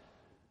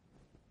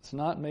 It's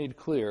not made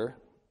clear.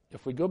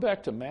 If we go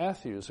back to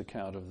Matthew's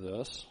account of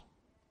this,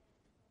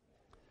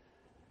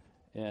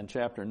 in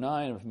chapter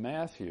 9 of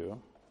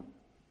Matthew,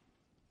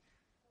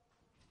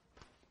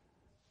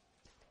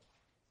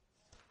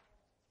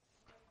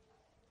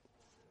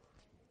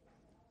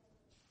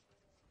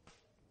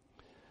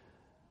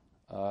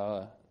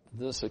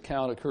 this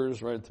account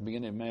occurs right at the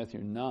beginning of Matthew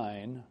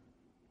 9.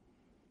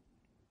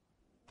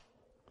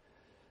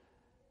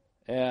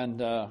 And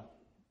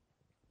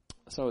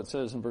so it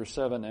says in verse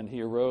 7, "And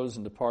he arose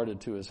and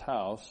departed to his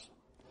house."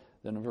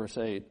 Then in verse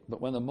 8,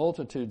 "But when the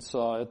multitude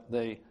saw it,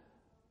 they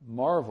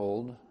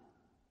marveled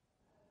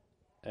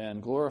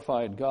and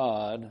glorified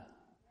God,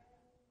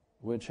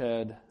 which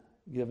had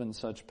given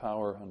such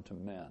power unto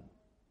men."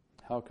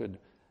 How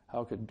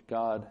could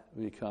God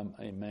become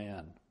a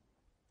man?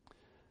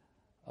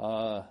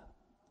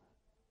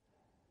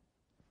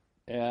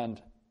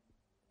 And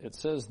it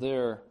says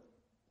there,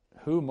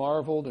 who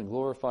marveled and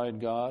glorified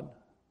God?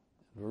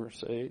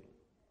 Verse 8.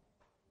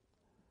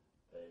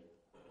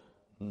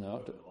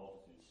 No,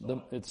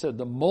 it said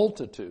the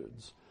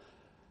multitudes.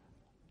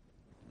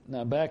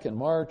 Now back in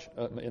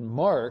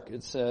Mark,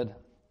 it said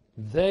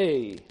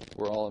they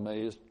were all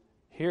amazed.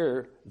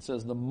 Here it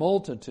says the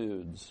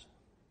multitudes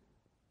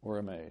were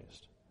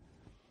amazed.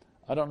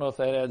 I don't know if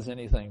that adds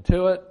anything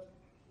to it.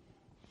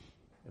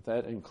 If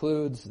that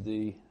includes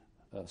the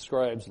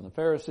scribes and the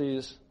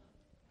Pharisees,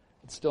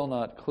 it's still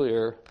not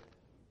clear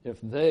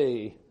if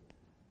they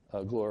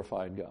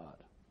glorified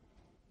God.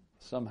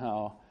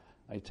 Somehow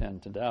I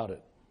tend to doubt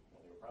it.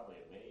 Well, they were probably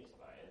amazed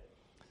by it,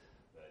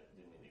 but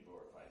didn't they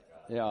glorify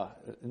God?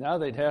 Yeah, now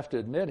they'd have to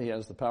admit he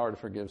has the power to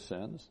forgive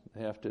sins.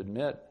 They have to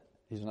admit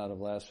he's not a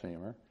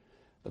blasphemer,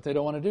 but they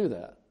don't want to do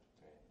that.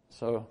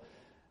 So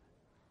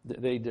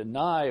they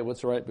deny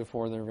what's right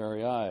before their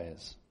very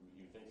eyes.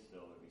 You think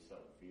still there'd be some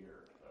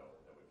fear, though,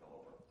 that would come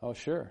over? Oh,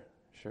 sure,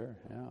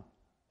 yeah,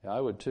 I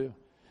would too.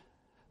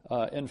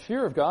 And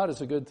fear of God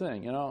is a good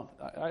thing. You know,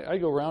 I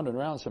go round and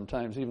round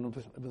sometimes, even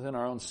within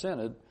our own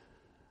synod.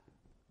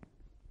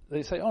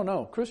 They say, "Oh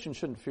no, Christians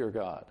shouldn't fear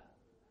God."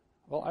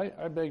 Well,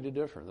 I beg to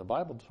differ. The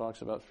Bible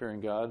talks about fearing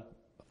God.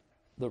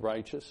 The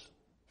righteous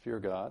fear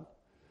God.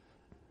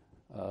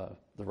 The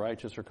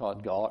righteous are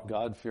called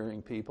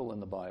God-fearing people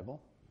in the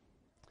Bible.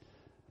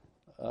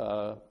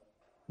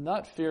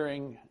 Not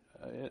fearing,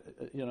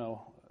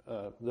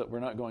 that we're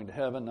not going to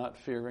heaven, not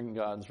fearing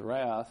God's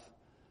wrath,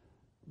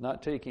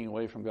 not taking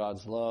away from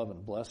God's love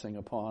and blessing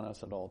upon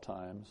us at all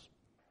times.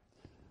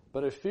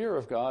 But a fear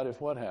of God if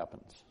what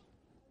happens?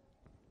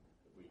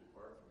 If we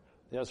depart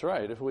from Him. That's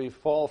right. If we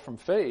fall from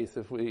faith,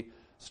 if we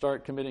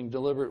start committing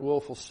deliberate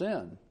willful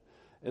sin,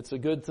 it's a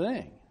good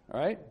thing,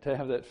 right? To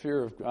have that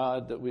fear of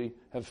God, that we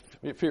have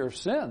fear of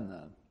sin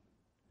then.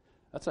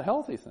 That's a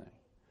healthy thing.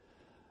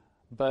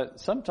 But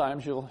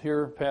sometimes you'll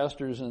hear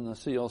pastors in the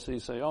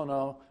CLC say, oh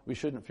no, we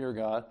shouldn't fear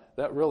God.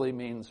 That really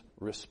means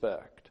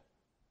respect.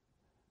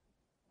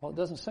 Well, it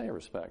doesn't say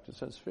respect, it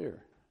says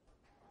fear.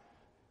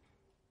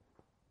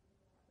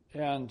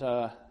 And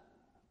I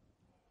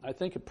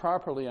think if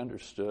properly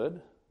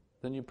understood,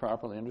 then you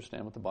properly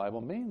understand what the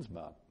Bible means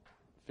about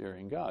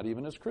fearing God.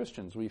 Even as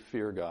Christians, we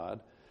fear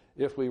God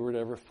if we were to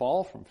ever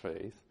fall from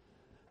faith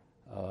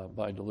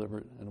by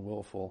deliberate and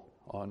willful,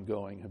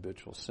 ongoing,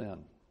 habitual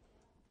sin.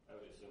 I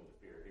would assume the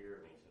fear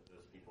here means that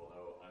those people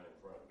know I'm in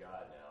front of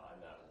God now.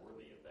 I'm not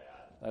worthy of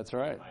that. That's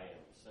right. I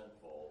am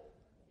sinful,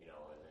 and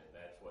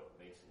that's what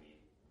makes me,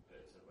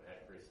 that's what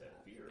creates that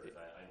fear. Is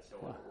I'm so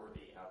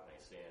unworthy. How can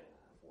I stand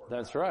before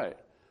That's God? right.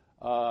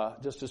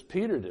 Just as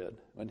Peter did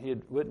when he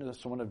had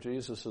witnessed one of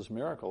Jesus'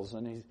 miracles,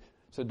 and he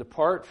said,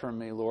 depart from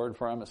me, Lord,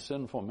 for I'm a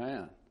sinful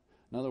man.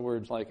 In other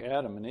words, like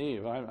Adam and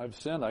Eve, I've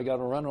sinned. I got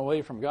to run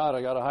away from God.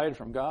 I got to hide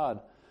from God.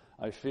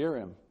 I fear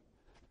him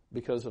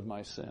because of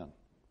my sin.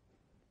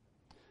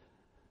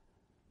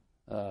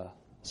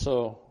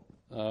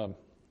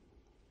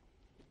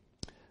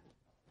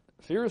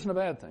 Fear isn't a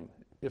bad thing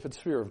if it's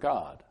fear of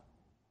God.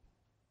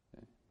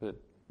 But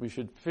we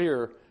should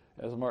fear,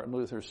 as Martin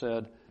Luther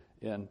said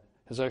in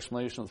his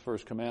explanation of the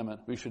first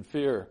commandment, we should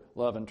fear,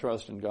 love, and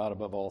trust in God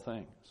above all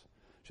things.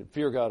 Should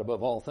fear God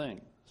above all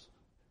things.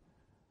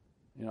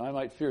 I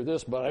might fear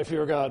this, but I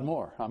fear God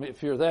more. I might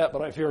fear that,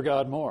 but I fear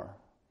God more.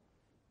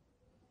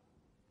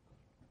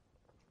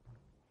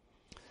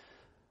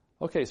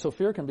 Okay, so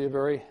fear can be a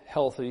very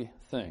healthy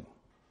thing.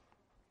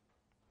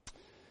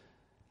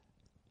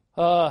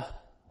 It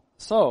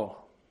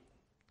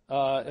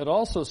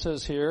also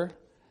says here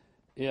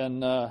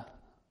in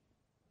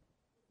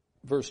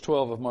verse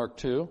 12 of Mark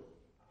 2,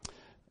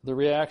 the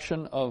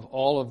reaction of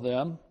all of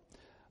them,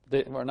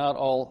 they were not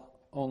all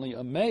only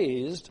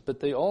amazed, but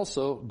they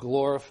also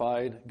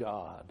glorified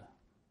God.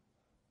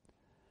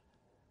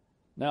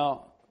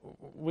 Now,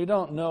 we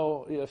don't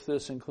know if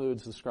this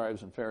includes the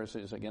scribes and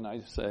Pharisees. Again,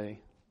 I say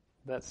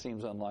that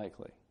seems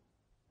unlikely,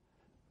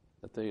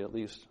 that they at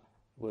least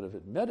would have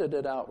admitted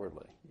it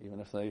outwardly, even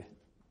if they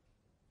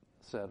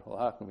said, well,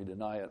 how can we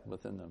deny it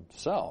within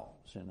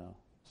themselves,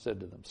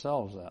 said to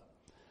themselves that.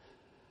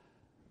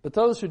 But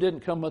those who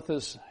didn't come with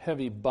this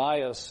heavy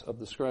bias of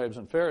the scribes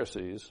and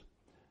Pharisees,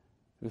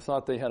 who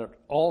thought they had it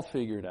all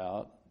figured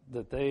out,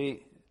 that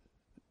they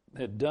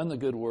had done the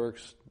good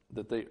works,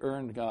 that they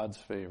earned God's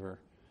favor,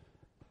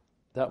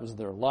 that was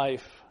their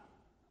life,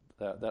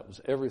 that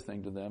was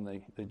everything to them,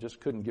 they just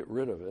couldn't get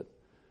rid of it.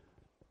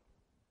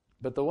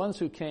 But the ones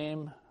who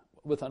came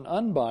with an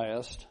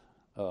unbiased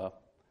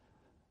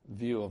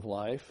view of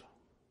life,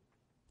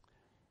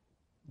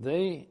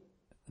 they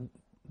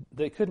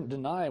couldn't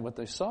deny what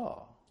they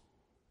saw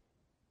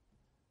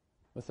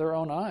with their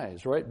own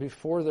eyes, right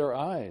before their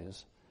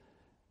eyes,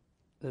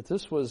 that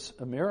this was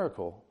a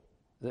miracle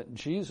that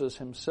Jesus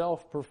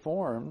himself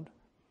performed,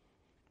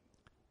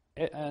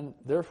 and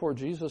therefore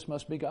Jesus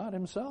must be God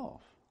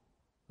himself.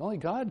 Only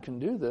God can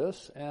do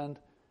this, and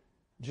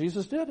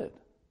Jesus did it.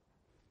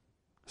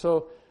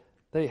 So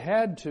they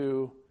had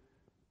to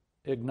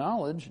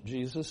acknowledge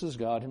Jesus as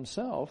God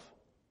himself,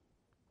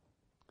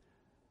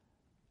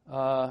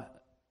 and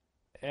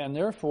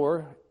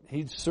therefore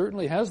he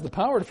certainly has the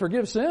power to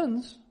forgive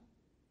sins.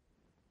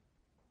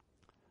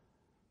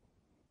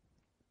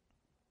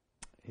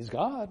 He's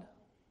God.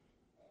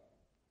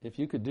 If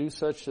you could do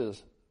such a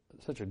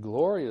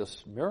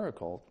glorious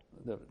miracle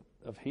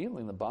of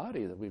healing the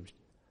body that we've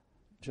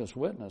just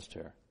witnessed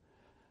here.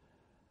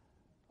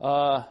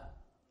 And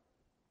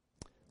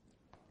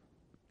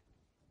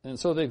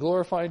so they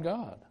glorified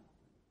God.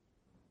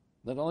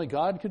 That only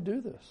God could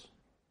do this.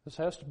 This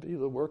has to be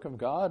the work of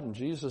God, and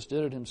Jesus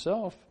did it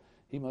himself.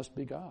 He must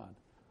be God.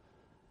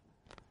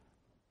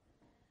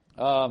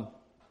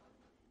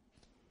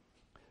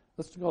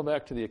 Let's go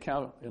back to the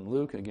account in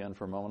Luke again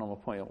for a moment. I'm going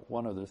to point out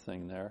one other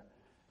thing there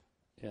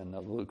in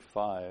Luke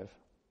 5.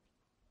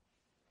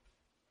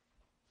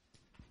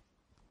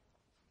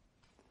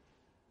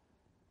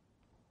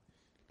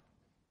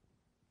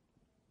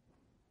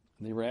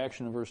 The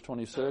reaction in verse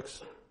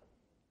 26.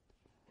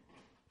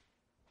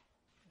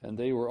 And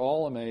they were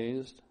all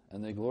amazed,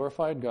 and they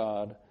glorified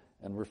God,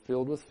 and were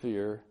filled with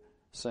fear,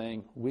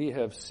 saying, we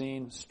have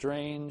seen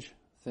strange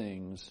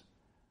things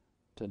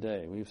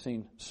today. We've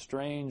seen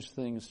strange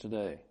things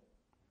today.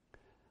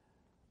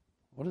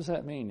 What does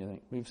that mean, you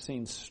think? We've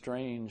seen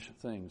strange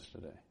things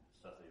today.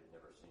 Stuff that you've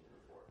never seen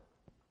before.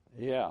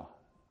 Yeah.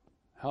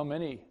 How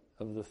many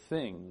of the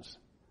things,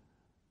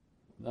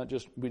 not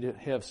just we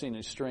have seen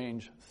a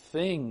strange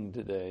thing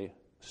today,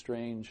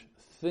 strange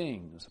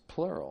things,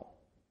 plural.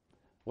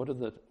 What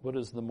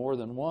is the more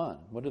than one?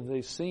 What have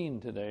they seen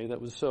today that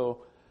was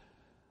so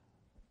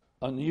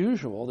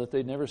unusual that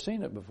they'd never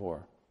seen it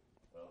before?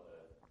 Well,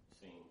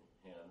 seeing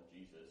him,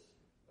 Jesus,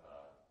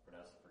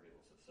 pronounce the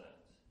forgiveness of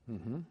sins.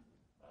 Mm-hmm.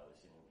 They've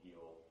seen him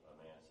heal a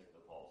man sick of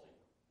the palsy.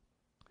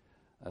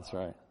 That's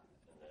right.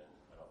 And then,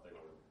 I don't know if they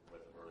were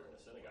with him earlier in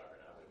the synagogue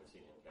or not, but we've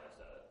seen him cast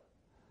out.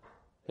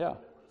 Yeah.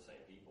 They were the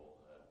same people.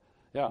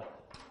 Yeah.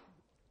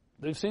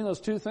 they've seen those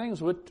two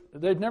things which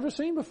they'd never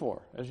seen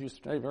before, as you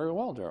say very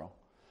well, Darrell.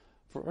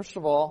 First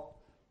of all,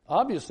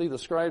 obviously the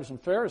scribes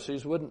and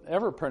Pharisees wouldn't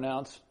ever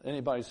pronounce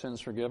anybody's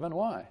sins forgiven.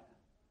 Why?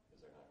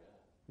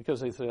 Because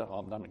they said, oh,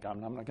 I'm not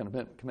going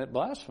to commit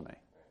blasphemy.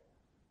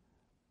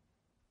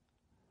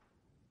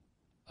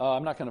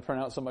 I'm not going to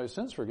pronounce somebody's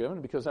sins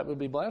forgiven because that would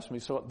be blasphemy.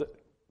 So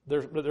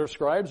their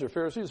scribes or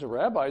Pharisees or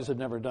rabbis had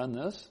never done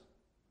this.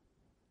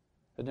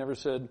 Had never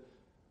said,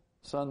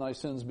 son, thy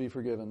sins be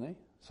forgiven thee.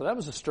 So that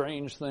was a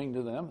strange thing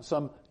to them.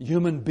 Some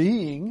human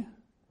being,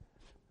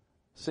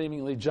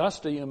 seemingly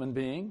just a human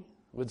being,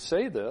 would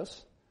say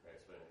this. Right,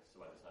 so it's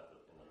not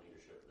in the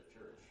leadership of the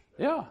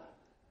church.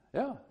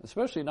 Yeah,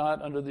 especially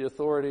not under the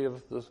authority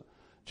of the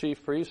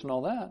chief priest and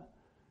all that.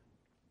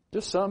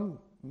 Just some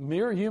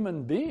mere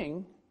human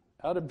being,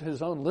 out of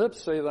his own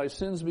lips, say, thy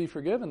sins be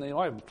forgiven thee.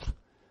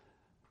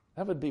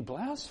 That would be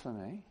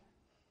blasphemy.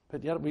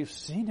 But yet we've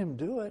seen him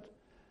do it.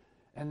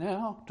 And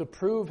now, to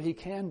prove he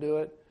can do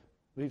it,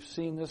 we've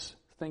seen this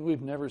thing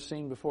we've never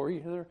seen before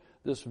either.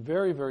 This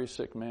very, very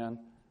sick man,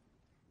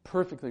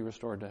 perfectly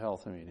restored to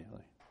health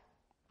immediately.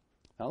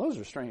 Now, those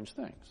are strange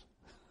things.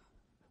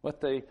 What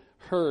they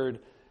heard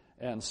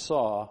and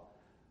saw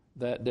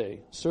that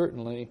day.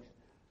 Certainly,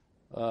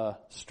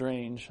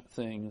 strange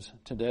things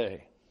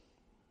today.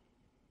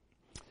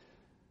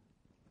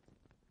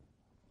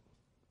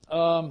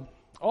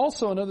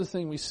 Also, another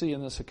thing we see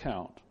in this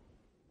account,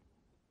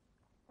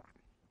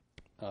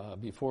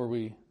 before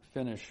we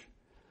finish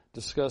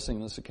discussing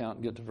this account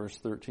and get to verse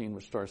 13,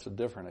 which starts a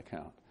different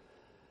account.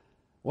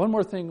 One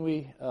more thing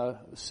we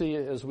see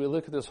as we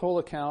look at this whole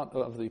account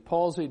of the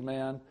palsied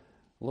man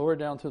lowered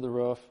down to the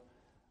roof.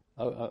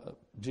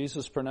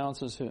 Jesus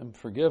pronounces him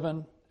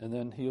forgiven and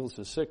then heals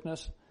his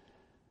sickness.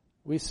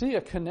 We see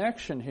a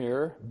connection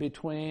here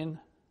between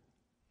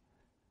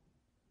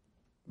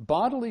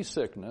bodily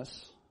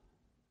sickness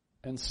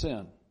and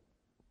sin.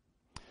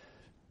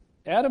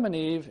 Adam and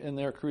Eve, in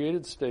their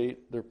created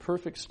state, their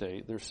perfect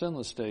state, their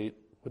sinless state,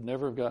 would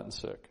never have gotten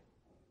sick.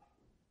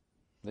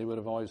 They would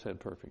have always had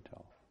perfect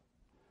health.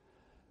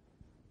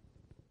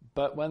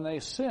 But when they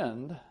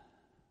sinned,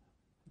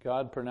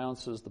 God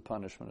pronounces the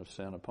punishment of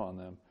sin upon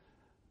them,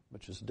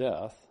 which is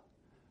death.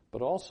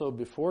 But also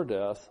before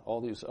death,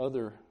 all these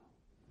other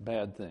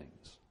bad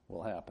things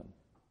will happen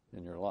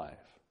in your life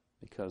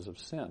because of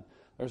sin.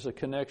 There's a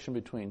connection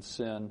between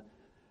sin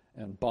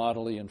and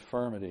bodily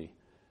infirmity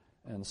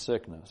and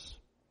sickness.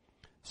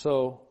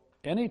 So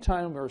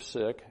anytime we're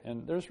sick,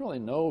 and there's really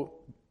no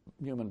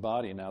human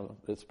body now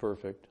that's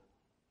perfect.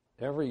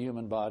 Every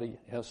human body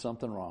has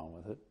something wrong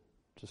with it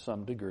to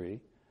some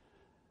degree.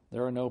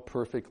 There are no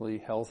perfectly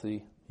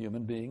healthy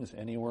human beings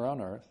anywhere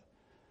on earth.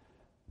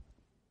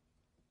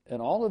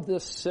 And all of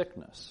this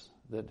sickness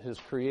that has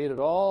created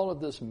all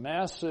of this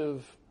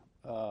massive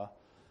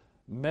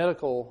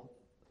medical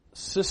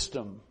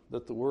system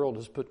that the world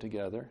has put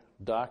together,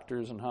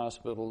 doctors and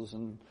hospitals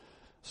and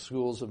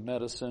schools of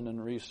medicine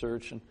and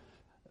research and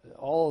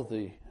all of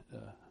the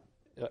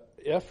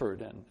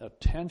effort and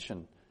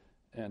attention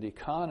and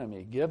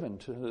economy given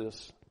to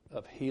this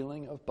of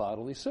healing of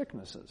bodily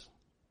sicknesses.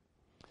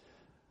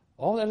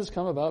 All that has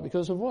come about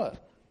because of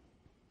what?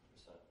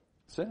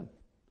 Sin.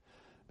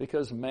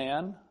 Because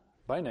man,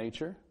 by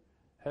nature,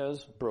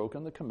 has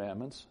broken the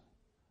commandments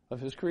of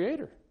his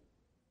Creator.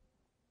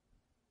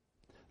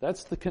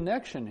 That's the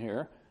connection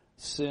here,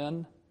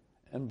 sin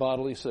and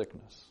bodily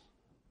sickness.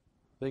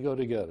 They go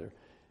together.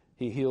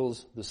 He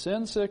heals the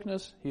sin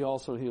sickness, he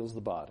also heals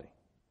the body.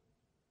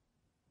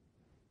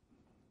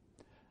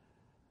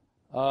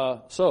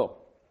 So,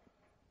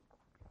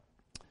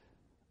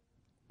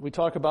 we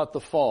talk about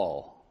the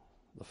fall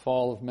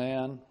of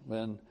man.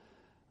 When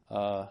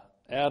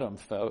Adam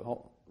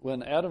fell,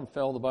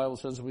 the Bible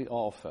says we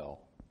all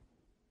fell.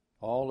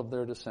 All of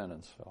their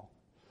descendants fell.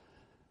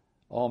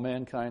 All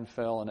mankind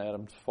fell, and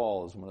Adam's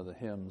fall is one of the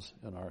hymns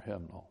in our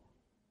hymnal.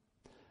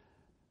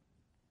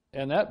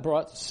 And that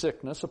brought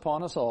sickness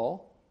upon us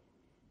all,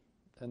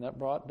 and that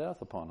brought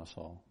death upon us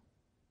all,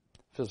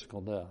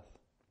 physical death.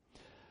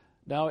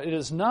 Now, it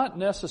is not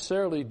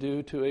necessarily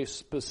due to a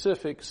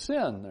specific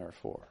sin,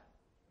 therefore.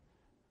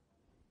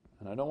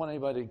 And I don't want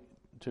anybody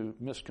to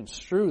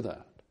misconstrue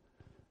that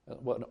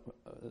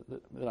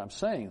I'm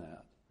saying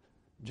that.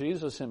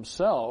 Jesus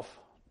himself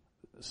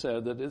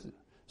said that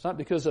it's not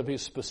because of a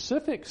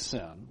specific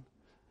sin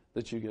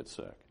that you get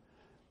sick.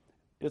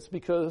 It's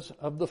because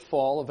of the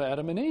fall of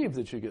Adam and Eve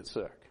that you get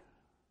sick.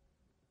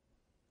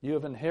 You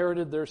have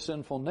inherited their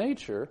sinful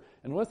nature,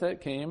 and with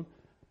that came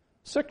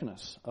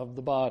sickness of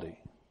the body.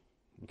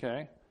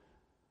 Okay?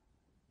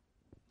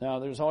 Now,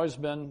 there's always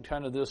been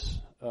kind of this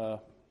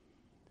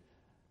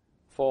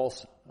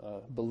false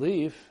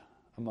belief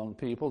among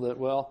people that,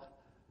 well,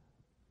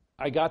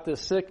 I got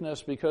this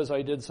sickness because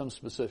I did some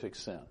specific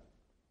sin.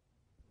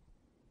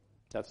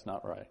 That's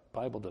not right. The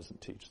Bible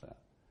doesn't teach that.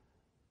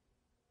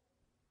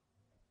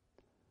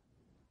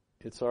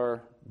 It's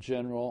our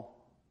general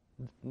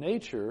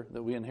nature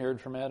that we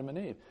inherited from Adam and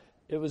Eve.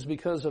 It was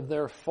because of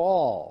their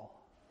fall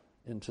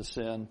into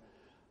sin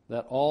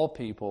that all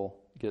people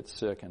get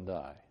sick and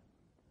die.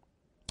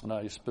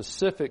 not a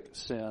specific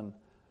sin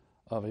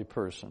of a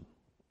person.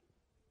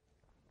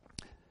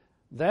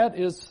 That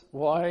is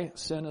why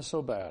sin is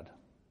so bad.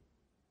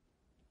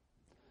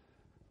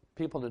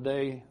 People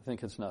today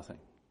think it's nothing.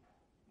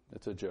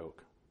 It's a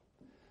joke.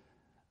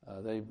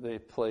 They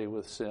play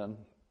with sin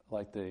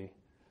like they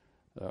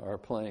are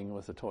playing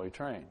with a toy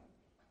train,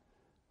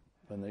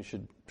 when they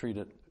should treat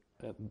it.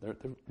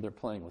 They're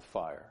playing with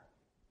fire.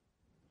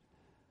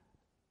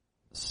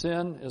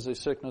 Sin is a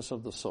sickness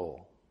of the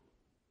soul,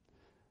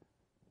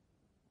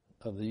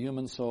 of the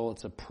human soul.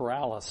 It's a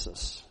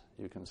paralysis,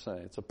 you can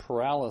say. It's a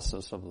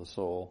paralysis of the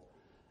soul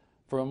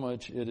from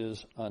which it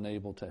is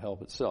unable to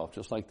help itself.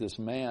 Just like this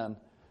man,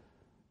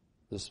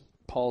 this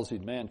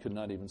palsied man, could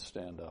not even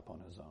stand up on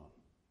his own.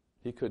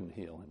 He couldn't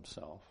heal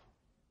himself.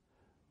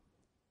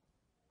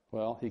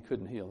 Well, he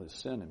couldn't heal his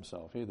sin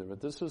himself either. But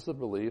this is the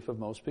belief of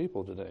most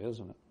people today,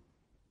 isn't it?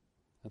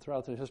 And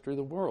throughout the history of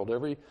the world,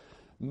 every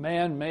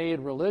man-made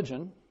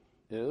religion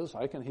is,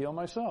 I can heal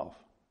myself.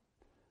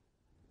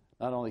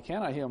 Not only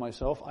can I heal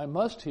myself, I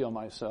must heal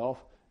myself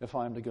if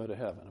I'm to go to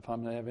heaven, if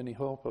I'm to have any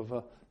hope of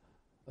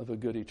a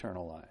good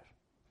eternal life.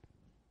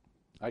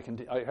 I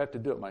have to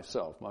do it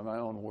myself, by my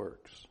own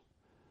works,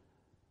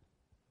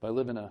 by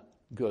living a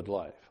good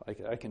life.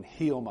 I can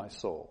heal my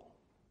soul.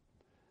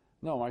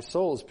 No, my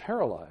soul is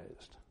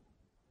paralyzed.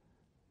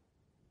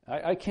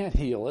 I can't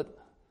heal it.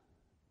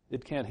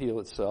 It can't heal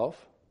itself.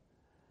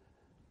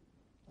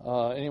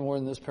 Any more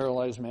than this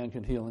paralyzed man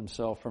can heal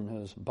himself from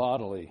his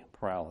bodily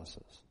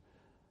paralysis.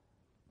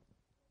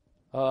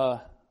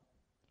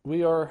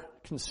 We are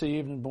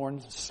conceived and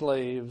born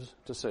slaves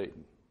to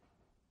Satan.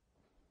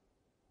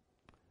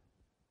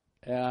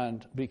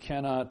 And we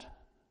cannot,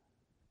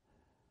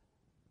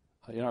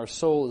 our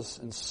soul is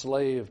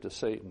enslaved to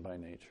Satan by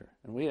nature.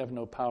 And we have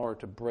no power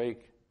to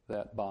break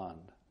that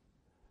bond,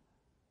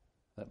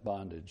 that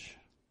bondage.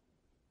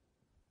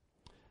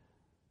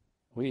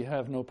 We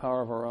have no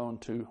power of our own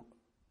to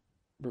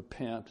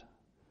repent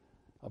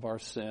of our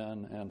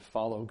sin and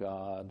follow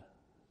God.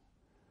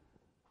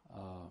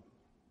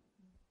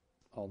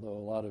 Although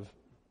a lot of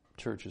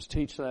churches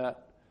teach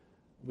that,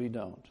 we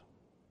don't.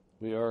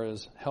 We are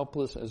as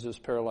helpless as this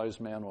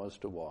paralyzed man was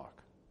to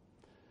walk.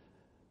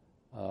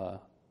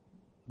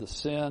 The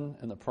sin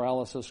and the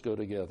paralysis go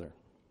together.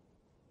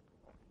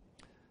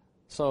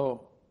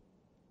 So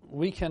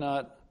we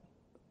cannot,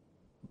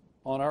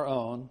 on our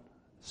own,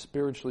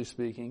 spiritually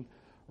speaking,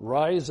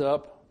 rise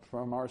up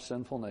from our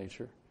sinful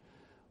nature.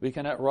 We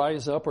cannot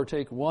rise up or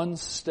take one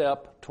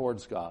step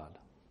towards God.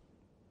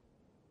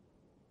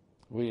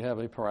 We have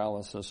a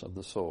paralysis of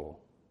the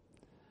soul.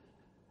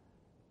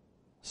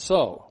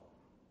 So,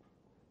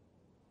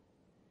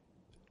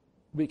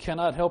 we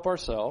cannot help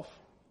ourselves.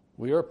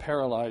 We are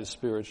paralyzed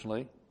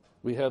spiritually.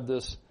 We have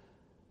this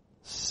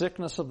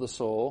sickness of the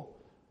soul.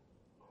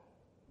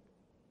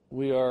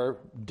 We are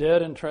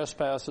dead in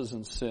trespasses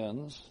and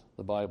sins,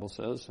 the Bible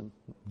says, and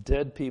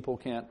dead people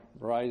can't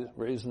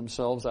raise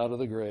themselves out of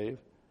the grave.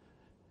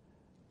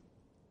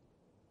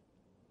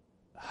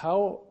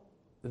 How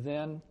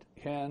then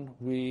can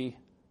we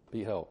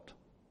be helped?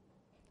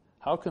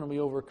 How can we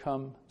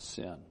overcome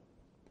sin?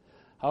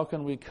 How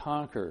can we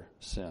conquer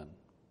sin?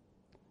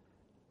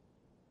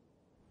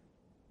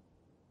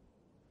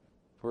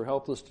 If we're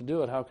helpless to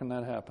do it, how can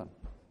that happen?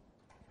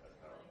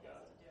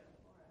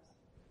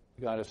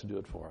 God has to do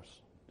it for us,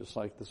 just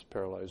like this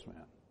paralyzed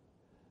man.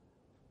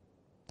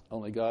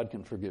 Only God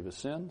can forgive his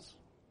sins,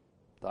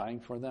 dying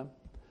for them.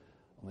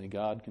 Only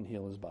God can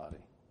heal his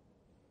body,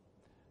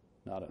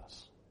 not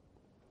us.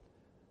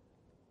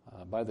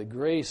 By the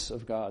grace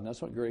of God, and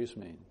that's what grace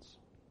means.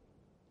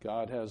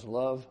 God has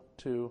love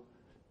to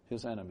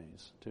his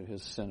enemies, to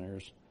his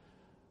sinners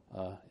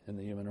in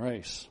the human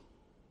race.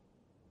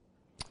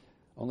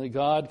 Only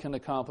God can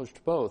accomplish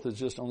both. It's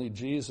just only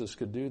Jesus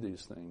could do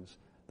these things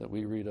that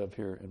we read of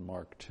here in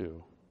Mark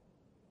 2.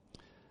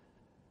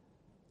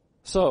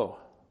 So,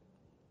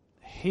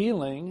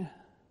 healing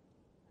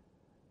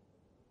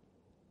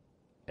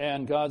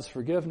and God's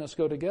forgiveness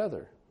go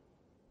together.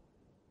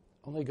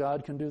 Only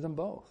God can do them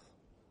both.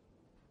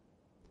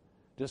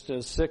 Just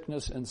as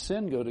sickness and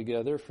sin go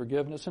together,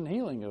 forgiveness and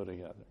healing go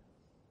together.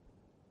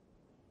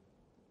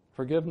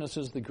 Forgiveness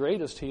is the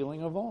greatest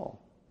healing of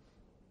all.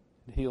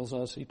 It heals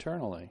us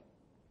eternally.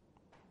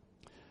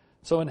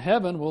 So in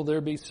heaven, will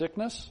there be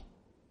sickness?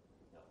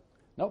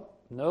 Nope.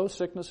 No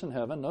sickness in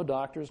heaven. No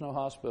doctors, no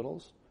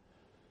hospitals.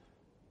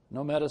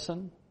 No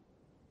medicine.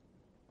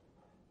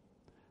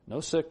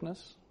 No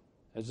sickness.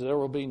 As there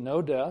will be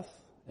no death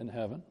in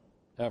heaven,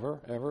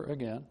 ever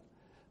again,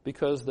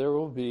 because there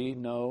will be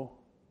no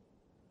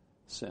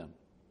sin.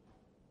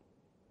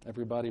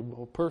 Everybody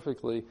will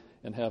perfectly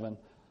in heaven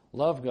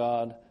love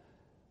God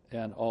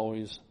and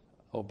always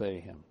obey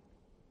him.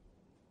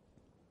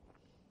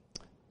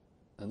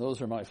 And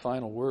those are my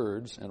final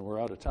words, and we're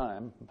out of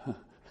time.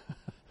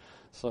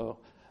 So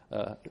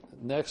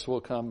next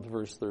will come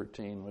verse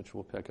 13, which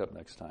we'll pick up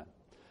next time.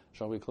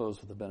 Shall we close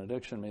with the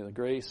benediction? May the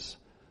grace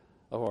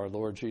of our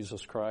Lord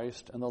Jesus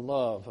Christ and the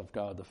love of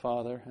God the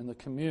Father and the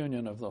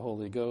communion of the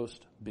Holy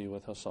Ghost be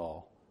with us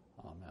all.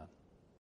 Amen.